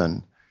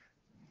person.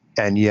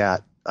 And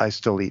yet I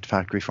still eat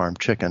factory farm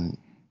chicken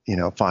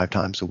 5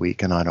 times a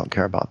week, and I don't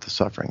care about the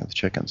suffering of the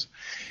chickens.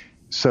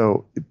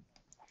 So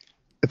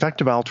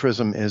effective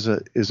altruism is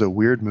a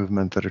weird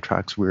movement that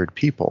attracts weird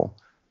people,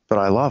 but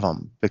I love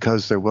them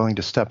because they're willing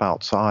to step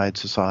outside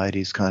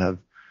society's kind of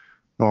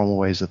normal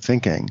ways of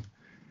thinking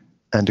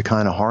and to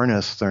kind of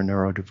harness their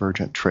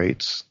neurodivergent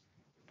traits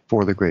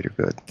for the greater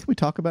good. Can we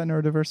talk about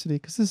neurodiversity?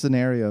 Because this is an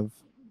area of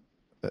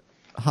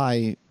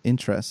high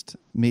interest,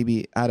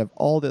 maybe out of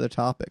all the other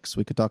topics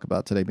we could talk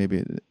about today, maybe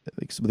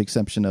with the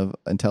exception of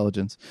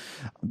intelligence,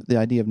 the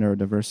idea of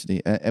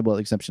neurodiversity, the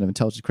exception of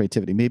intelligence,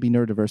 creativity, maybe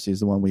neurodiversity is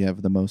the one we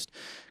have the most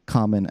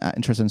common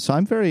interest in. So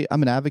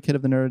I'm an advocate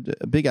of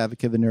a big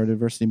advocate of the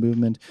neurodiversity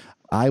movement.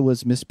 I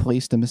was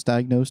misplaced and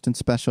misdiagnosed in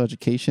special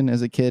education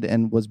as a kid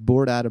and was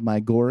bored out of my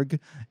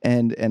gorg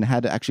and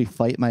had to actually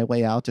fight my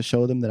way out to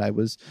show them that I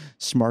was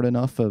smart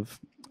enough of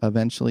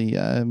eventually,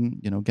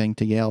 getting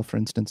to Yale, for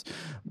instance.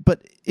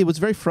 But it was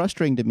very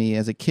frustrating to me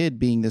as a kid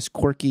being this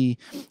quirky.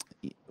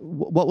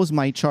 What was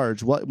my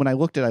charge? When I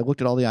looked at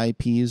all the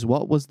IEPs,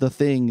 what was the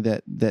thing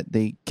that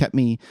they kept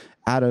me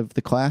out of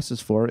the classes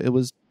for? It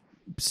was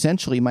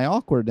essentially my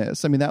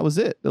awkwardness. I mean, that was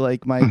it.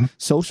 Like my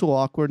social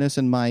awkwardness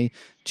and my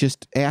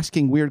just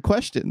asking weird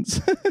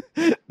questions.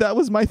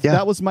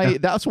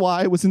 That's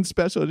why I was in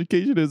special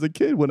education as a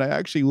kid when I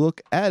actually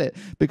look at it,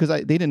 because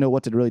they didn't know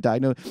what to really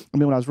diagnose. I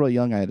mean, when I was really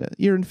young, I had an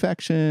ear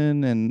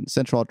infection and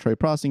central auditory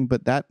processing,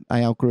 but that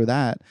I outgrew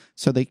that.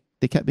 So they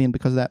kept me in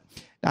because of that.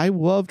 I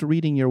loved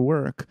reading your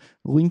work,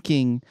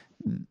 linking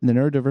the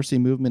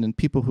neurodiversity movement and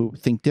people who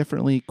think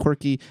differently,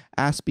 quirky,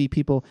 Aspie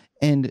people,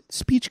 and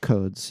speech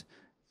codes.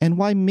 And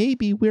why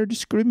maybe we're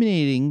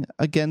discriminating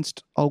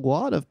against a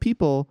lot of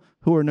people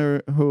who are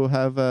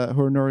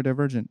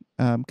neurodivergent.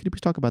 Could you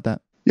please talk about that?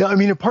 Yeah, I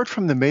mean, apart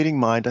from the mating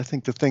mind, I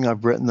think the thing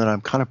I've written that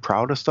I'm kind of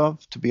proudest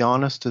of, to be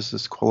honest, is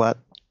this Quillette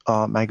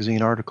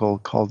magazine article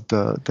called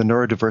the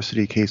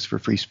Neurodiversity Case for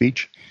Free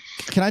Speech.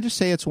 Can I just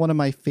say it's one of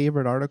my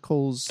favorite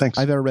articles Thanks.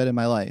 I've ever read in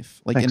my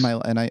life.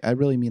 And I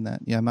really mean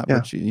that. Yeah, I'm not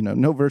virtue,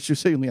 no virtue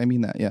signaling. I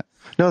mean that. Yeah.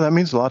 No, that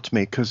means a lot to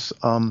me because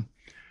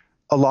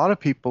a lot of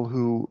people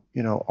who,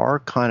 are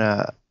kind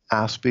of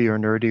Aspie or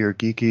nerdy or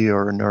geeky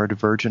or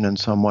neurodivergent in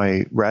some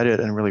way read it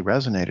and really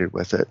resonated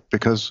with it,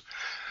 because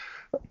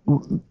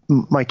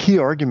my key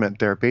argument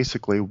there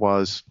basically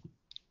was,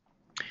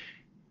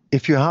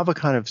 if you have a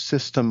kind of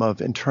system of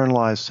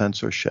internalized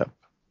censorship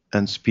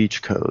and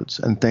speech codes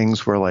and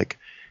things where like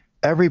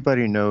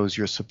everybody knows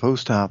you're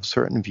supposed to have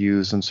certain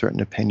views and certain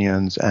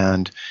opinions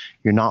and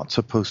you're not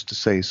supposed to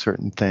say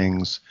certain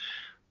things,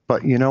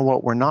 but you know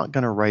what, we're not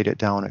going to write it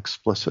down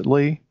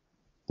explicitly,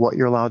 what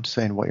you're allowed to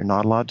say and what you're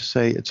not allowed to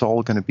say. It's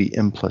all going to be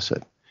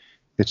implicit.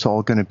 It's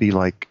all going to be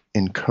like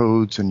in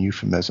codes and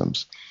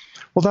euphemisms.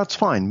 Well, that's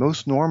fine.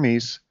 Most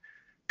normies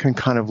can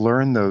kind of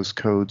learn those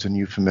codes and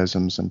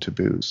euphemisms and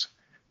taboos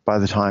by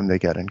the time they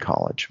get in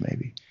college,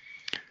 maybe.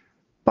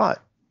 But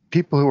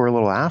people who are a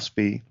little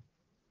Aspie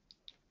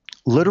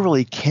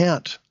literally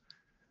can't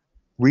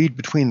read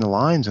between the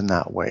lines in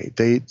that way.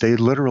 They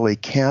literally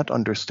can't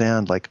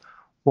understand like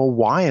well,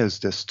 why is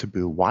this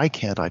taboo? Why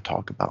can't I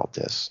talk about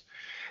this?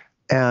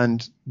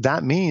 And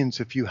that means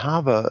if you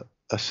have a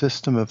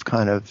system of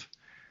kind of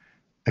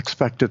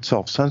expected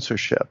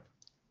self-censorship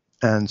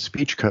and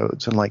speech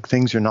codes and like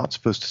things you're not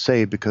supposed to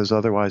say because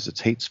otherwise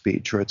it's hate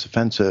speech or it's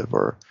offensive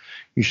or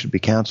you should be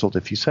canceled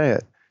if you say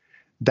it,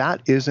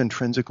 that is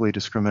intrinsically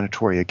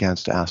discriminatory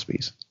against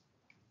Aspies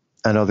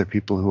and other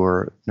people who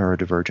are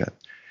neurodivergent,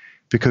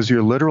 because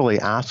you're literally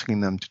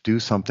asking them to do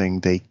something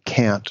they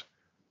can't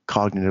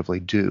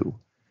cognitively do,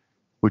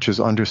 which is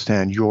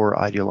understand your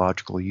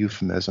ideological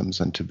euphemisms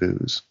and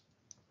taboos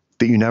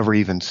that you never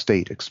even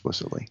state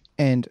explicitly.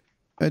 And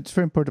it's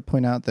very important to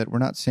point out that we're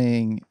not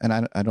saying,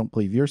 and I don't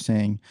believe you're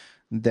saying,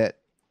 that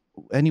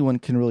anyone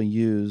can really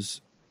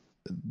use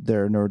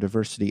their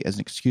neurodiversity as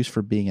an excuse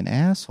for being an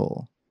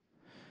asshole.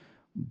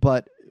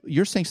 But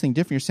you're saying something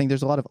different. You're saying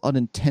there's a lot of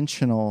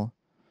unintentional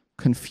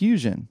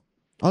confusion,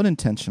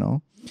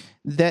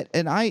 that,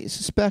 and I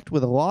suspect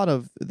with a lot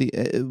of the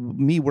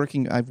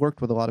I've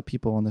worked with a lot of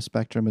people on the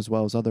spectrum as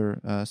well as other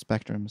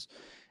spectrums,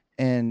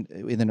 and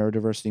in the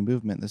neurodiversity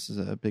movement, this is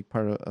a big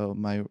part of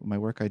my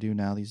work I do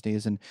now these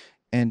days,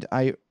 and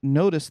I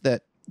noticed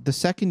that the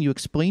second you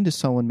explain to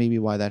someone maybe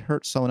why that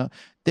hurts someone,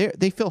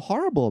 they feel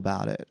horrible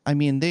about it. I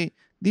mean,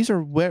 these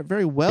are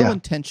very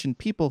well-intentioned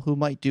people who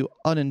might do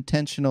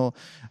unintentional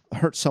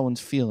hurt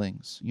someone's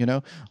feelings, you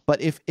know.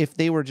 But if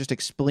they were just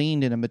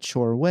explained in a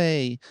mature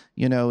way,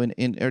 you know,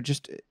 or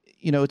just,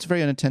 you know, it's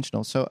very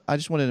unintentional. So I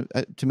just wanted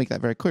to make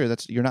that very clear.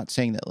 That's, you're not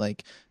saying that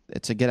like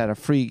it's a get out of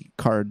free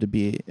card to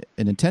be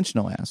an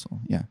intentional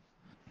asshole. Yeah.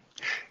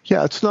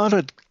 Yeah, it's not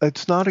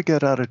a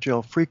get out of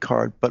jail free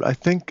card, but I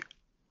think,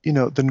 you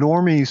know, the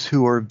normies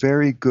who are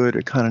very good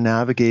at kind of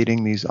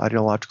navigating these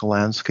ideological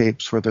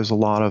landscapes where there's a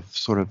lot of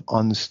sort of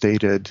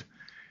unstated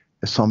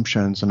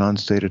assumptions and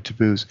unstated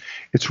taboos,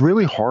 it's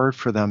really hard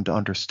for them to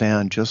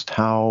understand just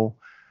how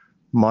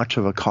much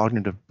of a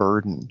cognitive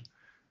burden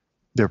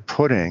they're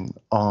putting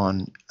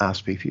on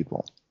Aspie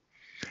people.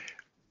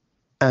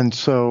 And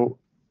so,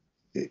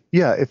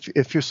 yeah,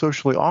 if you're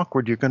socially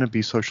awkward, you're going to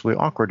be socially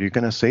awkward. You're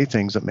going to say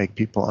things that make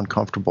people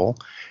uncomfortable,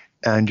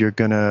 and you're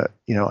going to,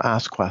 you know,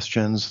 ask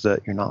questions that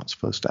you're not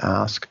supposed to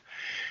ask.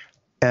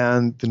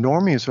 And the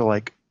normies are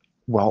like,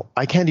 well,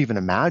 I can't even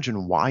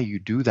imagine why you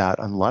do that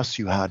unless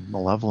you had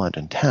malevolent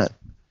intent.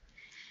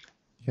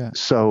 Yeah.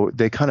 So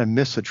they kind of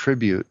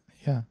misattribute,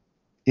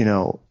 you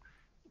know,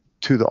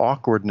 to the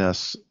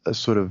awkwardness a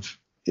sort of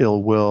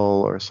ill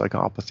will or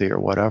psychopathy or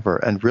whatever.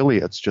 And really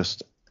it's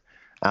just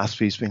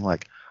Aspies being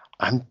like,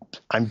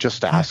 I'm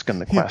just asking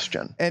the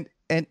question. And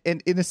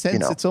in a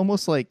sense, it's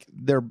almost like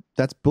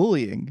that's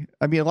bullying.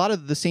 I mean, a lot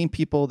of the same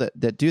people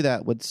that do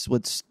that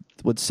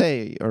would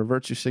say, or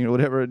virtue signaling or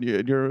whatever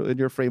in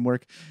your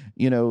framework,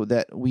 you know,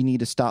 that we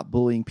need to stop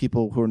bullying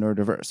people who are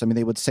neurodiverse. I mean,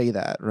 they would say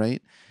that,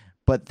 right?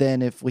 But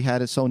then if we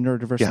had someone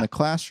neurodiverse in the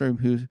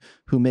classroom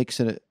who makes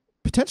it a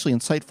potentially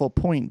insightful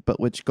point, but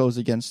which goes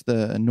against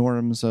the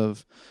norms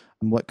of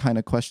what kind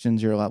of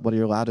questions what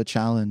you're allowed to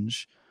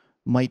challenge,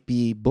 might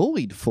be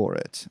bullied for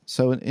it.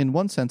 So in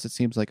one sense, it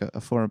seems like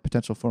a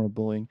potential form of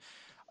bullying.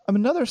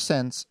 Another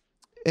sense,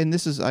 and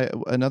this is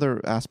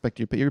another aspect,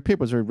 your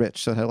paper was very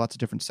rich, so it had lots of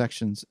different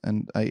sections,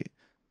 and I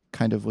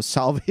kind of was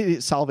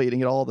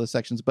salvating at all the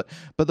sections. But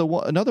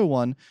another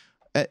one,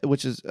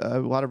 which is a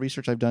lot of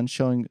research I've done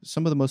showing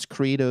some of the most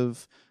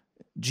creative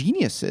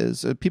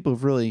geniuses, people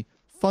who've really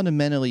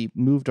fundamentally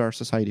moved our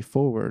society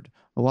forward,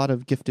 a lot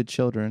of gifted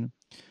children,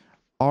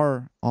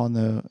 are on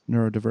the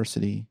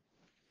neurodiversity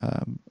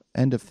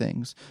end of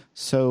things.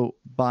 So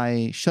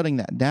by shutting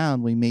that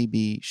down, we may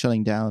be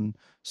shutting down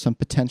some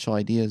potential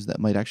ideas that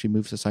might actually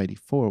move society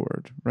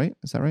forward, right?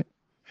 Is that right?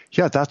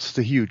 Yeah, that's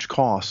the huge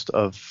cost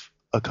of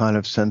a kind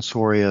of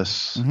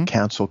censorious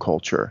cancel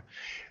culture.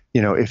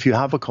 You know, if you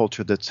have a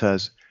culture that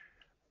says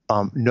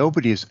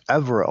nobody is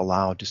ever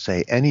allowed to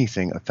say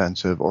anything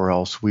offensive, or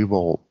else we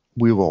will,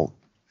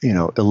 you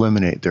know,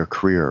 eliminate their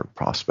career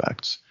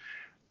prospects.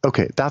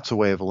 Okay, that's a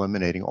way of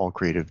eliminating all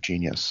creative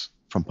genius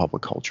from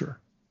public culture.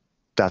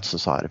 That's the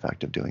side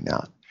effect of doing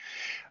that.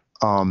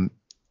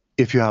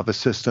 If you have a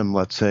system,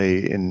 let's say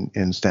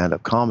in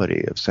stand-up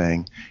comedy, of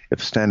saying if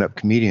a stand-up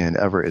comedian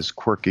ever is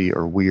quirky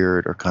or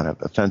weird or kind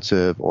of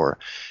offensive or,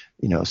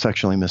 you know,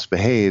 sexually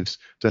misbehaves,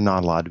 they're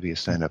not allowed to be a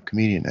stand-up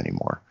comedian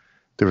anymore.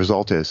 The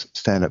result is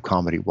stand-up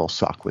comedy will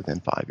suck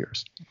within 5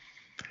 years.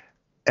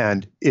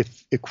 And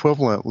if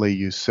equivalently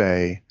you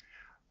say,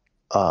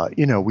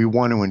 you know, we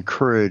want to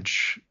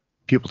encourage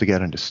people to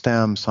get into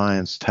STEM,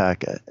 science,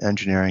 tech,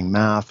 engineering,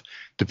 math.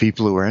 The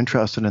people who are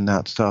interested in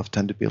that stuff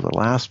tend to be a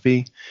little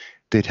Aspie.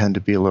 They tend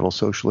to be a little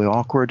socially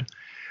awkward.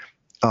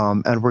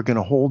 And we're going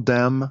to hold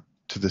them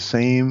to the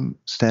same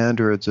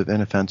standards of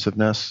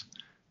inoffensiveness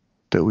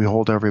that we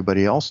hold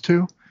everybody else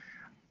to.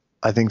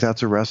 I think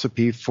that's a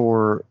recipe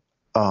for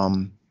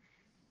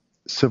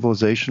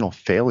civilizational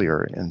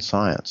failure in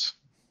science,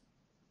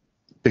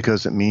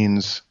 because it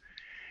means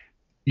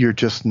you're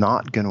just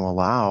not going to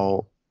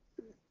allow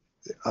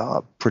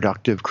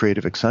productive,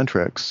 creative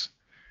eccentrics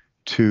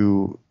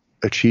to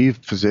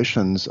achieve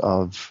positions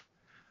of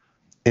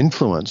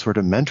influence or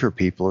to mentor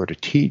people or to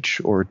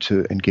teach or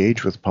to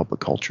engage with public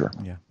culture.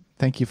 Yeah.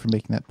 Thank you for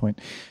making that point.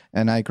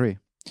 And I agree.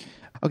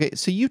 Okay,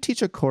 so you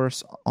teach a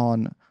course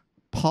on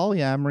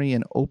polyamory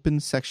and open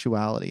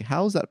sexuality.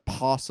 How is that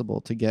possible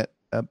to get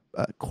a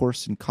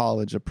course in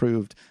college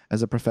approved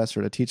as a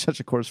professor to teach such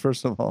a course,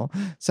 first of all?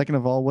 Second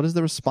of all, what has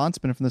the response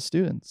been from the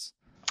students?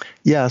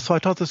 Yeah, so I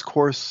taught this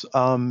course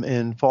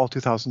in fall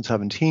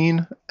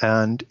 2017,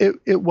 and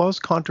it was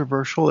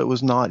controversial. It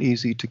was not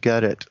easy to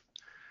get it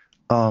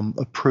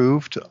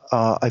approved.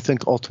 I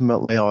think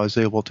ultimately I was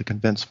able to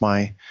convince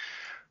my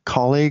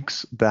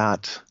colleagues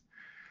that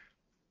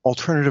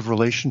alternative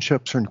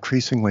relationships are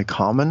increasingly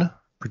common,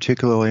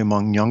 particularly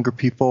among younger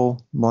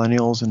people,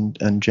 millennials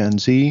and Gen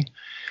Z,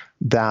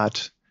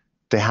 that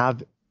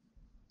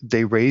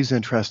they raise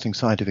interesting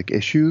scientific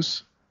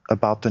issues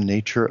about the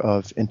nature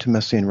of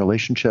intimacy and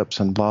relationships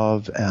and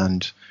love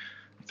and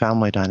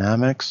family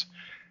dynamics,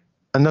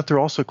 and that they're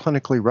also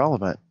clinically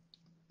relevant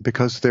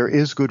because there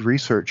is good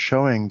research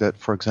showing that,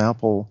 for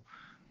example,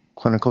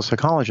 clinical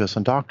psychologists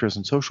and doctors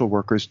and social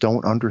workers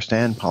don't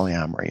understand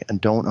polyamory and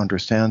don't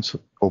understand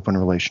open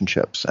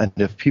relationships. And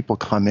if people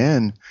come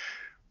in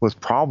with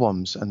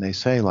problems and they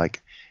say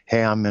like,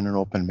 hey, I'm in an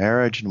open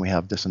marriage and we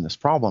have this and this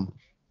problem,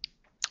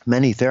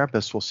 many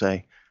therapists will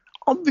say,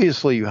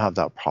 obviously you have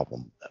that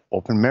problem.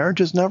 Open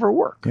marriages never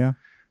work. Yeah.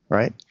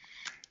 Right?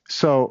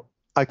 So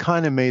I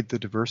kind of made the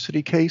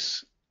diversity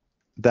case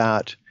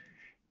that,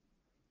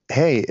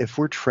 hey, if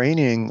we're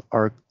training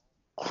our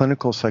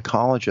clinical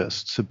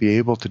psychologists to be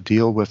able to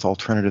deal with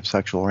alternative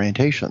sexual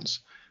orientations,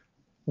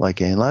 like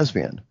gay and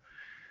lesbian,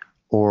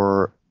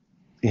 or,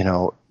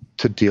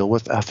 to deal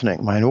with ethnic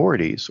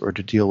minorities, or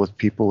to deal with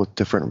people with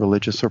different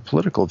religious or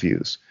political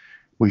views,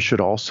 we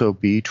should also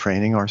be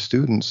training our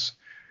students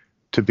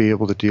to be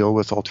able to deal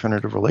with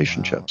alternative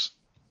relationships,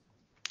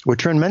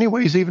 which are in many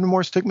ways even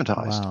more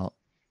stigmatized,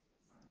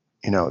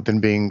 than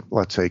being,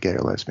 let's say, gay or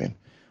lesbian.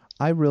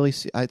 I really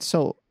see. It's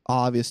so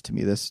obvious to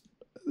me, this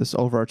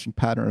overarching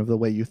pattern of the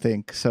way you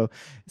think. So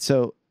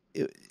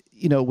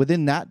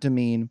within that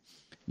domain,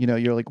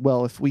 you're like,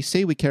 well, if we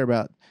say we care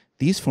about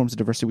these forms of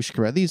diversity, we should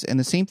care about these. And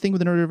the same thing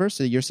with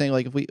neurodiversity. You're saying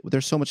like,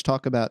 there's so much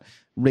talk about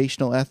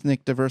racial,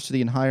 ethnic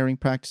diversity and hiring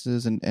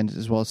practices and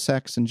as well as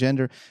sex and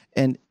gender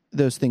and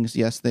those things.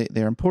 Yes,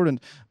 they're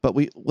important, but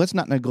let's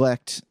not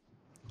neglect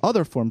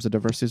other forms of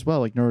diversity as well,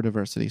 like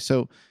neurodiversity.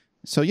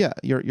 So yeah,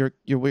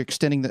 we're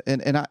extending the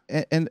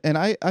and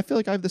I feel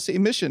like I have the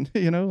same mission,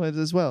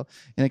 as well,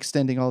 in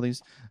extending all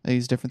these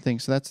different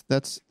things. So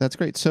that's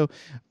great. So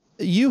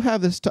you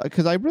have this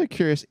because I'm really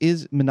curious: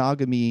 is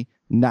monogamy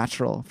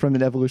natural from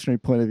an evolutionary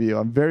point of view?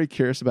 I'm very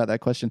curious about that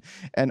question,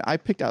 and I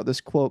picked out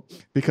this quote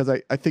because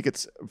I think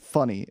it's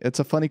funny. It's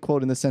a funny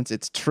quote in the sense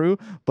it's true,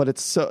 but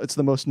it's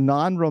the most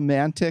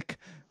non-romantic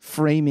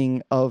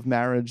framing of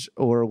marriage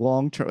or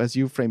long-term, as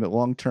you frame it,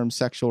 long-term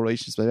sexual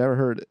relationships I've ever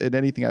heard in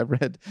anything I've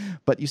read.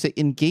 But you say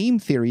in game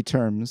theory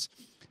terms,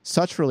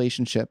 such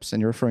relationships, and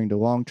you're referring to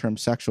long-term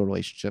sexual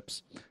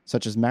relationships,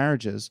 such as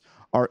marriages,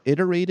 are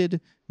iterated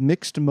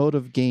mixed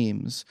motive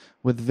games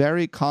with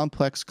very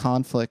complex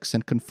conflicts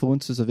and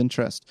confluences of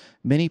interest,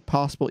 many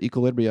possible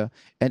equilibria,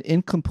 and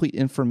incomplete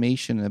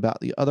information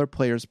about the other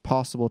player's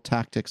possible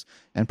tactics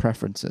and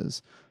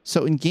preferences.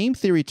 So in game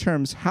theory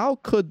terms, how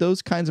could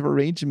those kinds of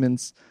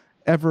arrangements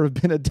ever have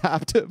been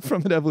adapted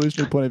from an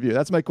evolutionary point of view?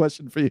 That's my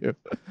question for you.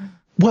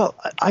 Well,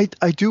 I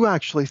do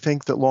actually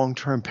think that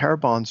long-term pair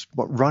bonds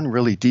run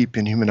really deep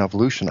in human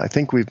evolution. I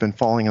think we've been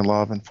falling in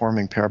love and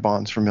forming pair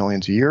bonds for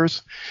millions of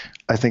years.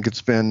 I think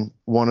it's been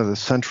one of the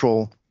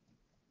central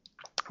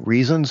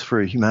reasons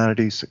for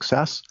humanity's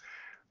success.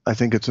 I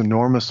think it's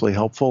enormously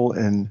helpful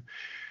in,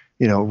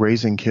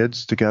 raising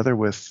kids together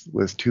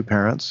with two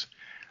parents.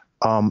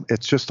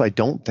 It's just I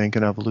don't think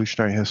an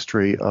evolutionary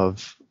history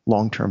of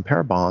long-term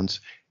pair bonds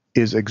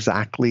is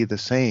exactly the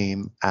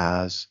same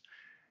as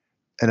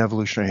an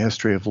evolutionary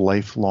history of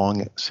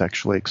lifelong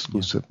sexually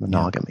exclusive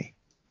monogamy,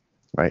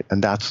 right?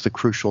 And that's the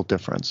crucial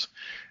difference.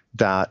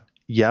 That,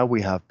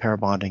 we have pair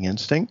bonding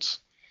instincts,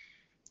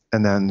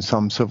 and then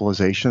some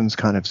civilizations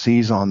kind of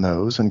seize on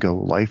those and go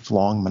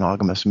lifelong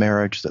monogamous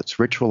marriage that's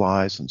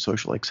ritualized and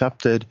socially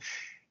accepted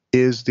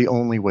is the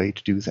only way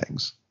to do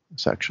things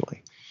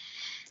sexually.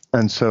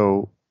 And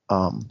so,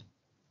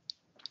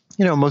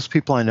 most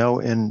people I know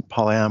in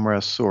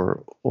polyamorous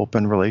or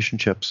open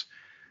relationships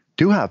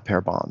do have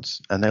pair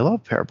bonds, and they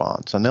love pair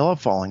bonds, and they love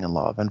falling in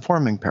love and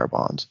forming pair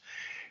bonds.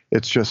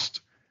 It's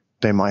just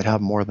they might have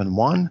more than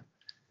one.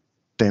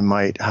 They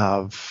might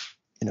have,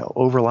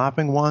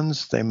 overlapping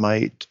ones. They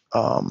might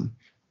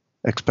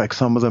expect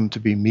some of them to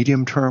be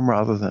medium term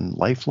rather than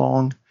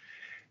lifelong.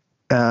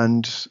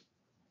 And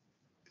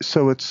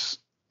so it's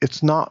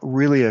not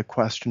really a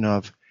question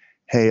of,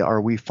 hey, are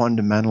we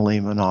fundamentally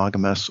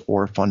monogamous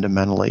or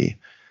fundamentally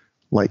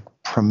like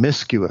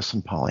promiscuous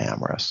and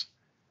polyamorous?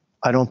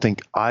 I don't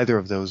think either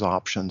of those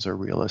options are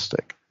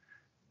realistic.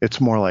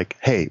 It's more like,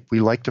 hey, we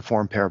like to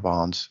form pair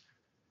bonds,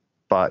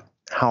 but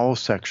how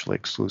sexually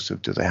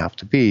exclusive do they have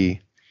to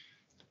be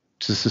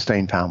to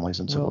sustain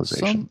families and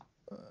civilization?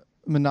 Some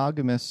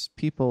monogamous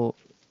people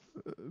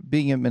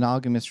being in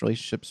monogamous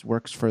relationships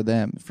works for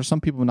them. For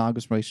some people,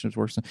 monogamous relationships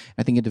works.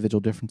 I think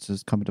individual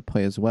differences come into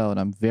play as well. And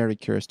I'm very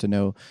curious to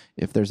know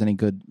if there's any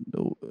good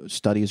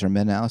studies or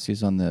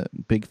meta-analyses on the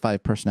big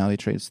 5 personality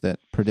traits that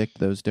predict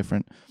those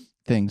different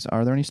things.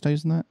 Are there any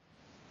studies in that?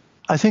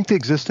 I think the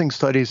existing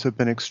studies have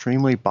been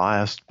extremely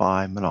biased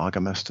by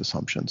monogamist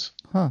assumptions.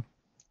 Huh.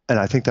 And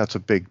I think that's a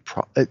big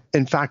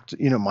in fact,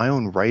 my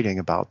own writing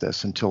about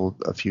this until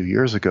a few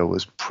years ago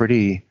was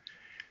pretty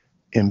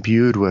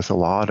imbued with a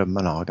lot of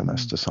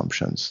monogamist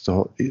assumptions.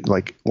 So,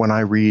 like when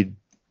I read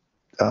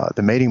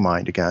The Mating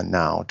Mind again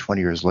now,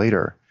 20 years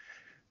later,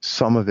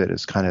 some of it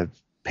is kind of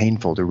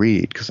painful to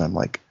read because I'm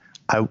like,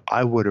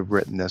 I would have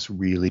written this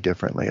really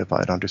differently if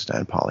I'd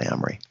understand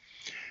polyamory.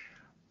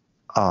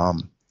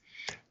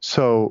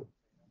 So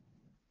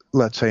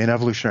let's say in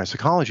evolutionary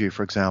psychology,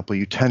 for example,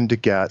 you tend to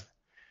get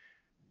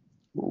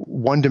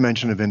one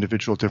dimension of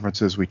individual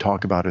differences we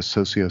talk about as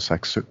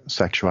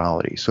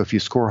sociosexuality. So if you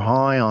score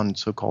high on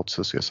so-called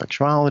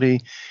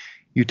sociosexuality,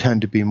 you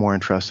tend to be more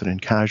interested in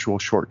casual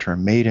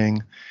short-term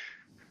mating,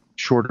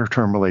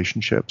 shorter-term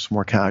relationships,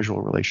 more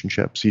casual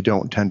relationships. You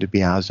don't tend to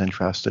be as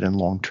interested in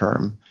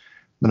long-term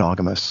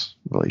monogamous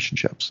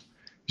relationships.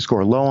 You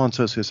score low on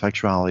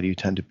sociosexuality, you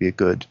tend to be a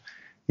good,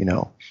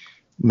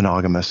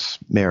 monogamous,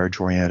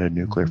 marriage-oriented,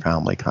 nuclear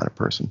family kind of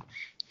person.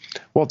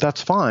 Well,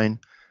 that's fine,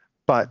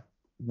 but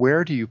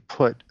where do you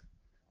put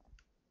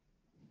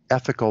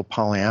ethical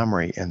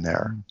polyamory in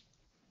there,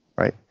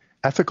 right?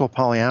 Ethical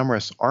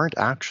polyamorists aren't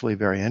actually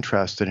very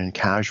interested in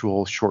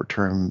casual,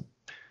 short-term,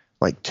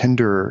 like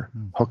Tinder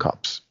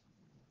hookups.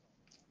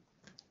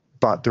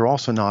 But they're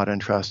also not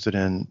interested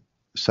in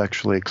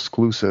sexually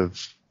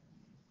exclusive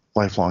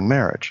lifelong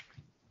marriage.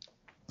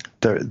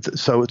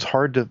 So it's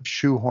hard to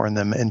shoehorn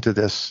them into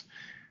this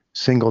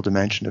single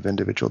dimension of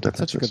individual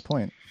differences. That's such a good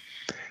point.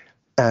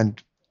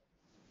 And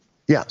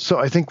yeah, so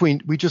I think we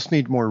just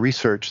need more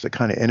research that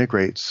kind of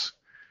integrates,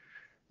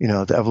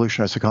 the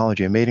evolutionary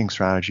psychology and mating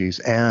strategies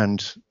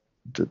and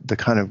the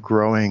kind of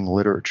growing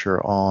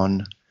literature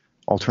on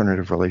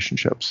alternative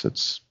relationships.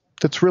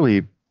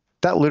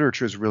 That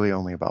literature is really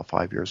only about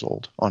 5 years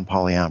old on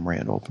polyamory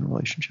and open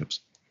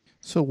relationships.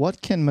 So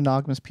what can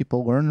monogamous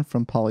people learn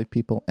from poly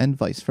people and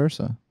vice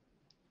versa?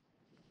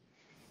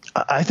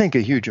 I think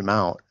a huge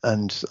amount,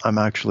 and I'm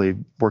actually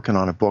working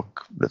on a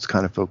book that's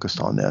kind of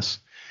focused on this.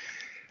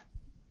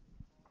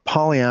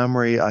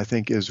 Polyamory, I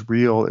think, is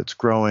real. It's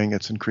growing.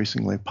 It's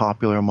increasingly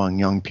popular among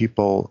young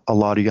people. A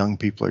lot of young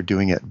people are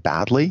doing it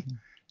badly,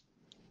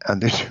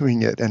 and they're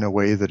doing it in a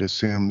way that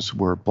assumes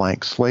we're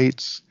blank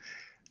slates,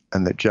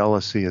 and that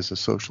jealousy is a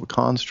social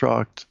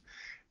construct,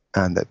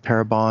 and that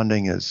pair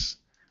bonding is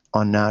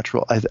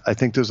unnatural. I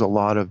think there's a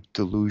lot of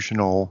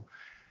delusional,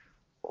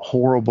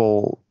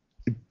 horrible,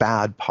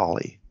 bad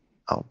poly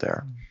out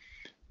there.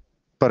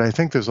 But I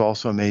think there's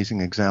also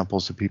amazing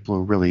examples of people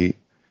who are really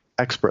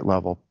expert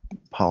level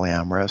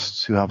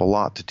polyamorists who have a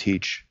lot to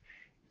teach,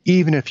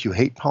 even if you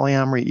hate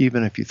polyamory,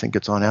 even if you think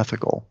it's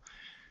unethical.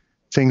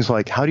 Things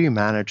like, how do you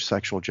manage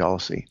sexual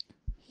jealousy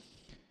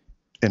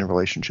in a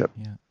relationship?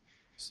 Yeah.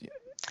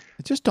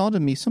 It just dawned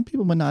on me, some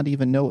people might not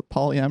even know what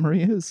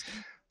polyamory is.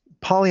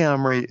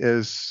 Polyamory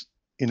is,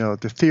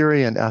 the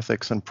theory and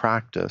ethics and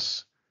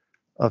practice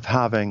of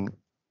having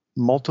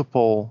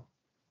multiple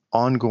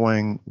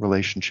ongoing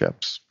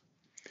relationships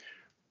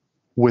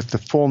with the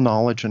full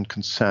knowledge and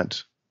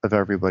consent of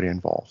everybody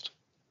involved.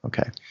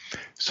 Okay.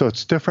 So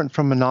it's different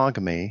from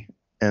monogamy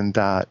in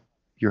that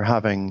you're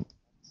having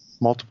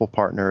multiple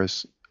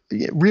partners.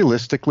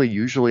 Realistically,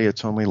 usually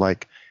it's only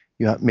like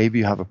maybe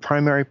you have a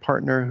primary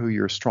partner who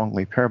you're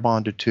strongly pair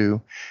bonded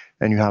to,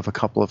 and you have a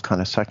couple of kind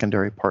of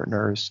secondary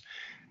partners,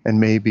 and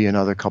maybe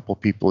another couple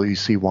people you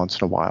see once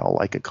in a while,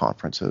 like at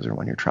conferences or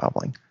when you're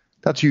traveling.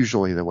 That's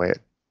usually the way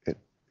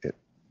it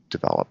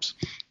develops.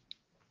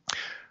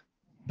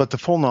 But the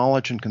full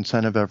knowledge and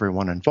consent of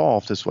everyone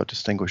involved is what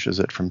distinguishes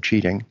it from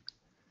cheating.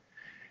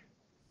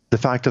 The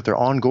fact that they're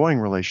ongoing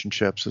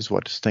relationships is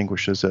what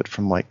distinguishes it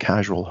from like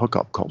casual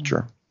hookup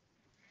culture.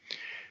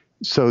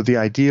 So the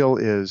ideal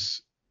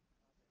is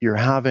you're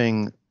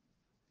having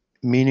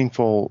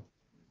meaningful,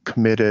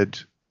 committed,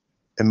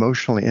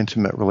 emotionally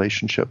intimate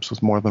relationships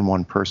with more than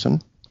one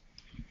person,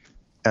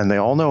 and they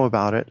all know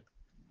about it.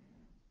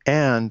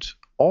 And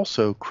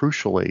also,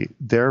 crucially,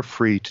 they're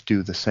free to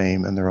do the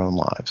same in their own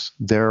lives.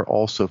 They're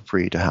also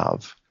free to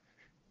have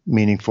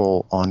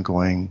meaningful,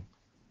 ongoing,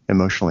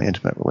 emotionally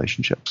intimate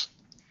relationships.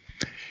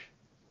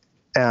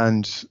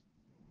 And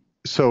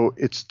so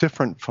it's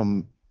different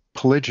from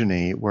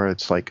polygyny, where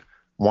it's like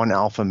one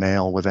alpha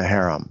male with a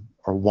harem,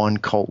 or one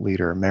cult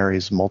leader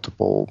marries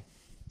multiple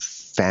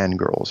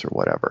fangirls or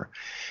whatever.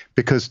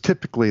 Because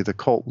typically the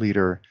cult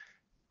leader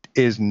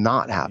is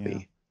not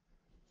happy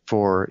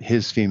for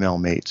his female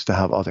mates to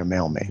have other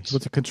male mates. So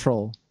it's a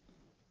control.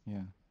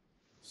 Yeah.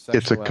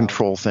 It's a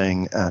control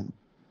thing, and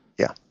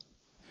yeah.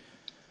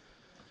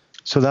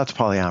 So that's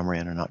polyamory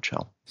in a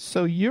nutshell.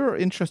 So you're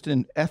interested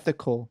in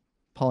ethical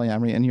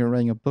polyamory, and you're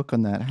writing a book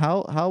on that.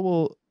 How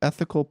will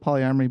ethical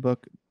polyamory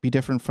book be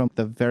different from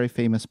the very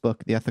famous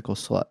book, The Ethical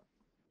Slut?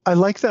 I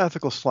like the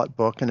Ethical Slut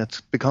book, and it's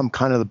become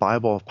kind of the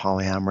Bible of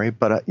polyamory.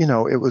 But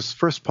it was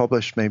first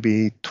published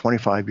maybe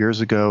 25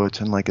 years ago. It's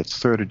in like its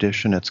third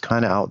edition. It's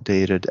kind of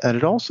outdated, and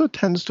it also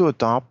tends to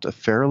adopt a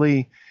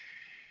fairly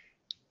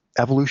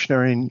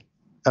evolutionarily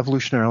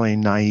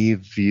naive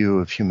view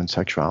of human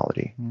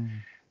sexuality.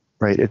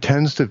 Right? It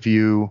tends to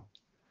view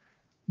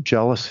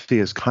jealousy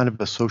as kind of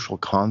a social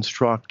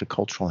construct, a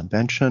cultural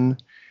invention.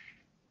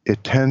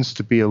 It tends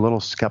to be a little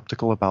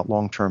skeptical about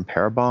long-term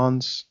pair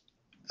bonds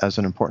as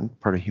an important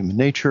part of human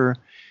nature.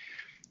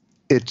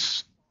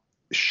 It's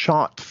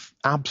shot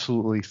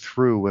absolutely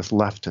through with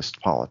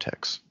leftist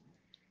politics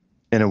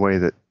in a way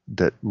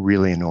that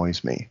really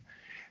annoys me.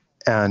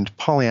 And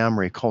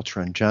polyamory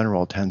culture in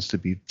general tends to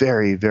be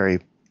very, very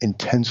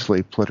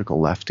intensely political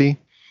lefty.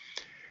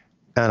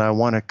 And I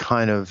want to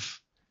kind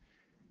of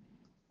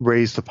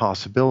raise the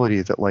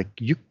possibility that like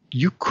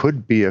you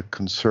could be a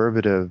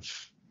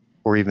conservative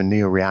or even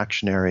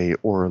neo-reactionary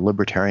or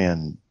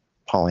libertarian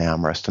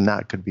polyamorist, and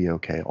that could be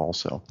okay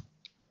also.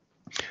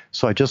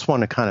 So I just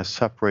want to kind of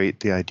separate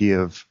the idea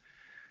of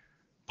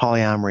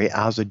polyamory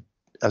as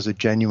a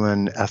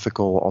genuine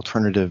ethical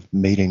alternative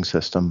mating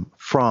system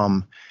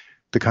from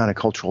the kind of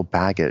cultural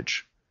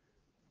baggage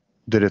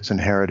that it's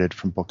inherited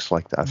from books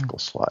like The Ethical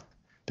Slut.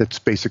 That's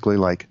basically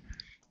like,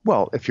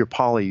 well, if you're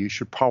poly, you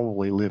should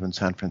probably live in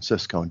San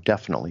Francisco and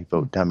definitely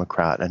vote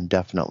Democrat and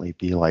definitely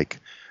be like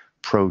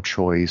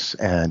pro-choice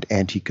and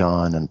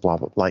anti-gun and blah,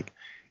 blah, blah. Like,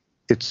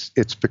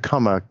 it's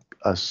become a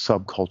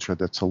subculture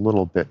that's a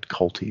little bit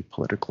culty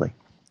politically.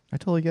 I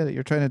totally get it.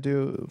 You're trying to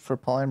do for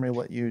polyamory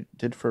what you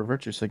did for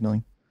virtue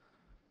signaling.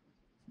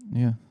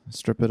 Yeah,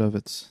 strip it of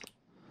its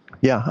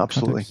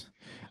absolutely. context.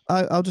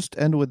 I'll just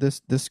end with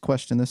this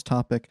question, this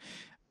topic.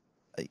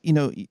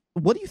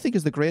 What do you think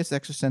is the greatest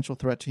existential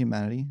threat to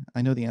humanity?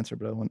 I know the answer,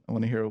 but I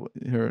want to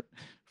hear it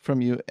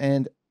from you.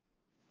 And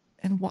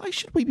why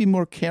should we be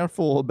more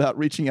careful about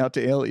reaching out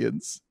to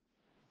aliens,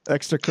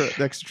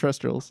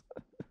 extraterrestrials?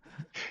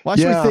 Why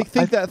should we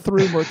think that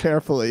through more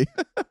carefully?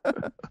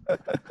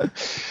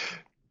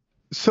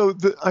 So,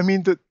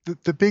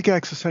 the big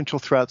existential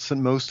threats that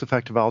most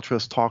effective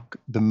altruists talk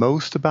the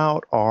most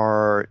about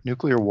are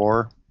nuclear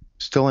war,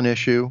 still an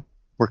issue.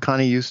 We're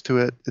kind of used to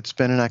it. It's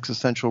been an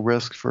existential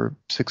risk for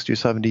 60 or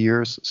 70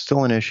 years,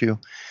 still an issue.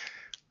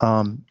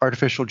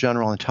 Artificial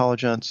general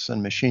intelligence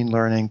and machine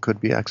learning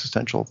could be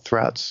existential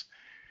threats.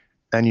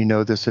 And you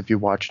know this if you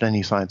watched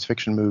any science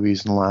fiction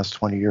movies in the last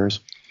 20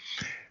 years.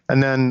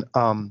 And then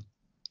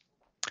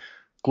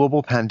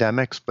global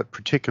pandemics, but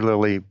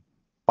particularly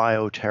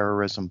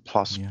bioterrorism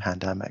plus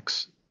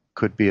pandemics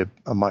could be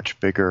a much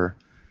bigger,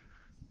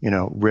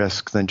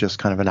 risk than just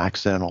kind of an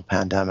accidental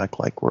pandemic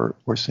like we're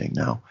seeing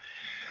now.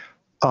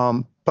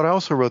 But I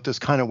also wrote this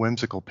kind of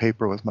whimsical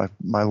paper with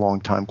my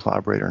longtime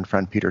collaborator and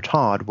friend Peter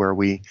Todd, where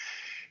we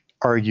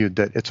argued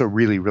that it's a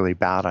really, really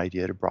bad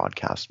idea to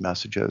broadcast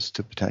messages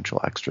to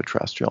potential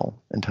extraterrestrial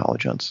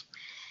intelligence.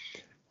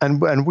 And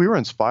we were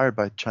inspired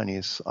by a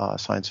Chinese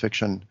science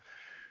fiction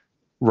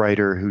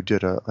writer who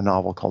did a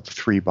novel called The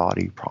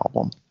Three-Body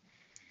Problem.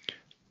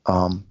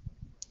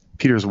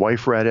 Peter's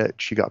wife read it.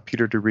 She got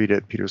Peter to read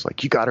it. Peter's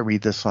like, you got to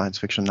read this science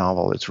fiction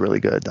novel. It's really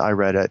good. I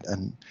read it.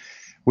 And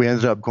we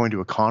ended up going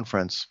to a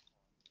conference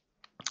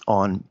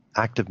on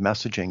active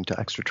messaging to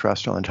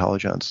extraterrestrial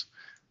intelligence,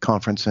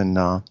 conference in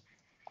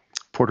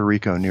Puerto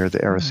Rico near the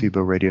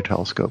Arecibo radio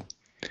telescope.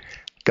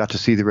 Got to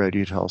see the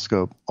radio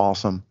telescope.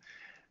 Awesome.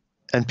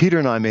 And Peter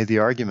and I made the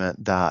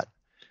argument that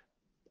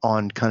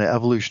on kind of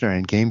evolutionary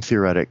and game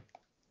theoretic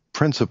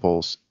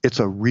principles, it's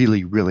a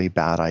really, really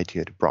bad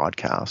idea to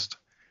broadcast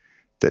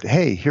that,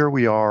 hey, here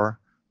we are,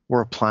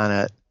 we're a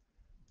planet,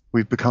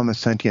 we've become a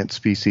sentient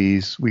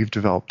species, we've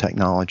developed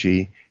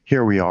technology,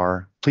 here we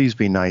are, please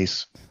be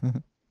nice,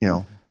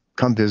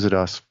 come visit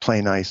us,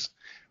 play nice.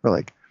 We're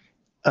like,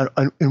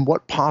 in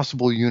what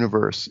possible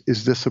universe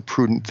is this a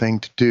prudent thing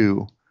to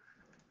do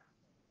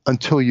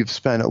until you've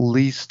spent at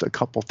least a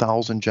couple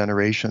thousand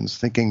generations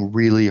thinking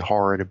really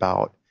hard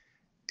about,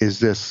 is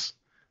this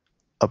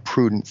a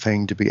prudent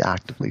thing to be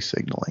actively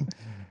signaling?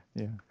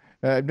 Yeah.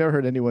 I've never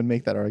heard anyone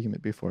make that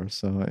argument before,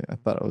 so I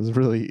thought it was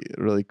really,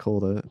 really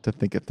cool to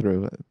think it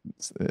through.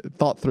 It's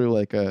thought through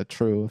like a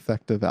true,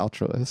 effective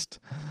altruist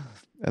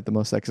at the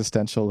most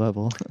existential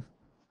level.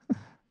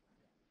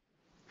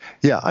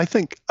 Yeah, I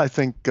think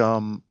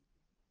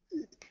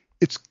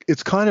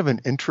it's kind of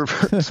an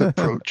introvert's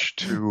approach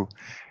to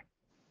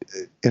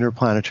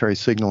interplanetary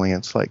signaling.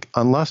 It's like,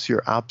 unless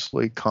you're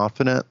absolutely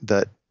confident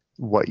that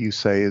what you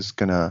say is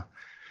gonna,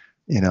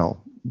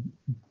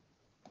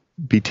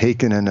 be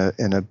taken in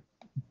a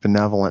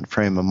benevolent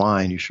frame of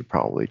mind, you should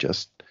probably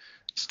just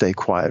stay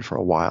quiet for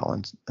a while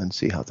and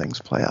see how things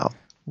play out.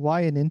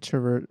 Why an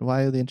introvert?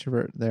 Why the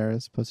introvert there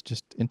as opposed to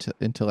just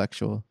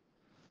intellectual?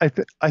 I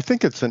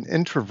think it's an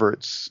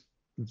introvert's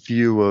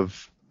view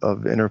of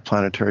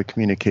interplanetary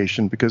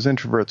communication, because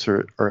introverts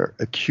are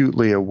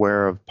acutely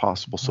aware of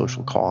possible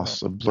social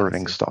costs of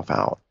blurting stuff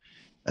out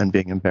and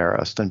being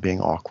embarrassed and being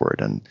awkward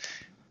and,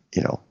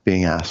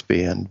 being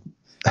aspy and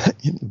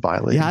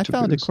violating Yeah, I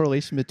found a taboos.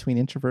 correlation between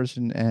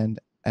introversion and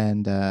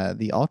and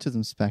the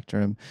autism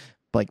spectrum,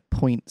 like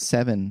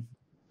 0.70.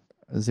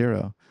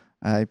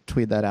 I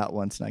tweeted that out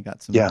once and I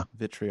got some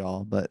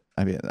vitriol, but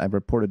I mean, I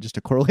reported just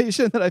a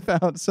correlation that I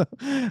found. So,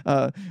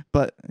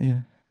 but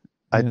yeah.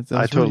 I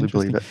totally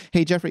believe it.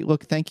 Hey, Geoffrey,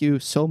 look, thank you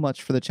so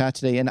much for the chat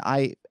today. And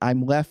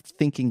I'm left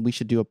thinking we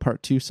should do a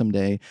part 2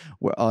 someday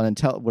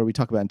where we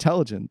talk about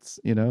intelligence,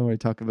 where we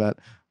talk about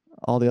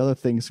all the other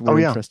things we're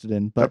interested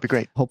in. But that'd be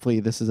great. Hopefully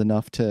this is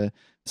enough to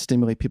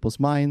stimulate people's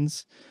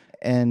minds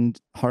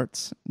and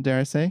hearts, dare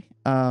I say.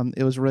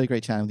 It was a really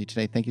great chatting with you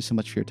today. Thank you so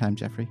much for your time,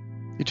 Geoffrey.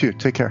 You too.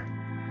 Take care.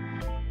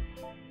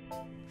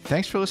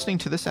 Thanks for listening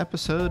to this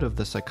episode of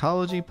the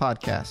Psychology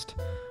Podcast.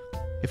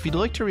 If you'd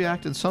like to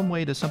react in some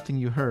way to something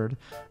you heard,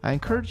 I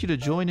encourage you to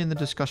join in the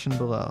discussion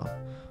below.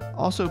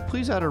 Also,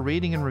 please add a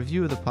rating and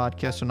review of the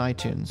podcast on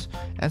iTunes,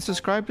 and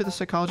subscribe to the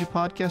Psychology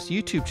Podcast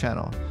YouTube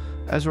channel,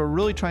 as we're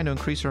really trying to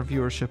increase our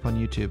viewership on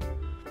YouTube.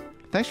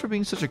 Thanks for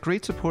being such a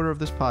great supporter of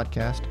this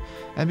podcast,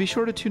 and be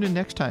sure to tune in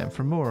next time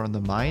for more on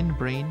the mind,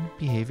 brain,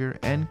 behavior,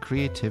 and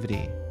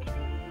creativity.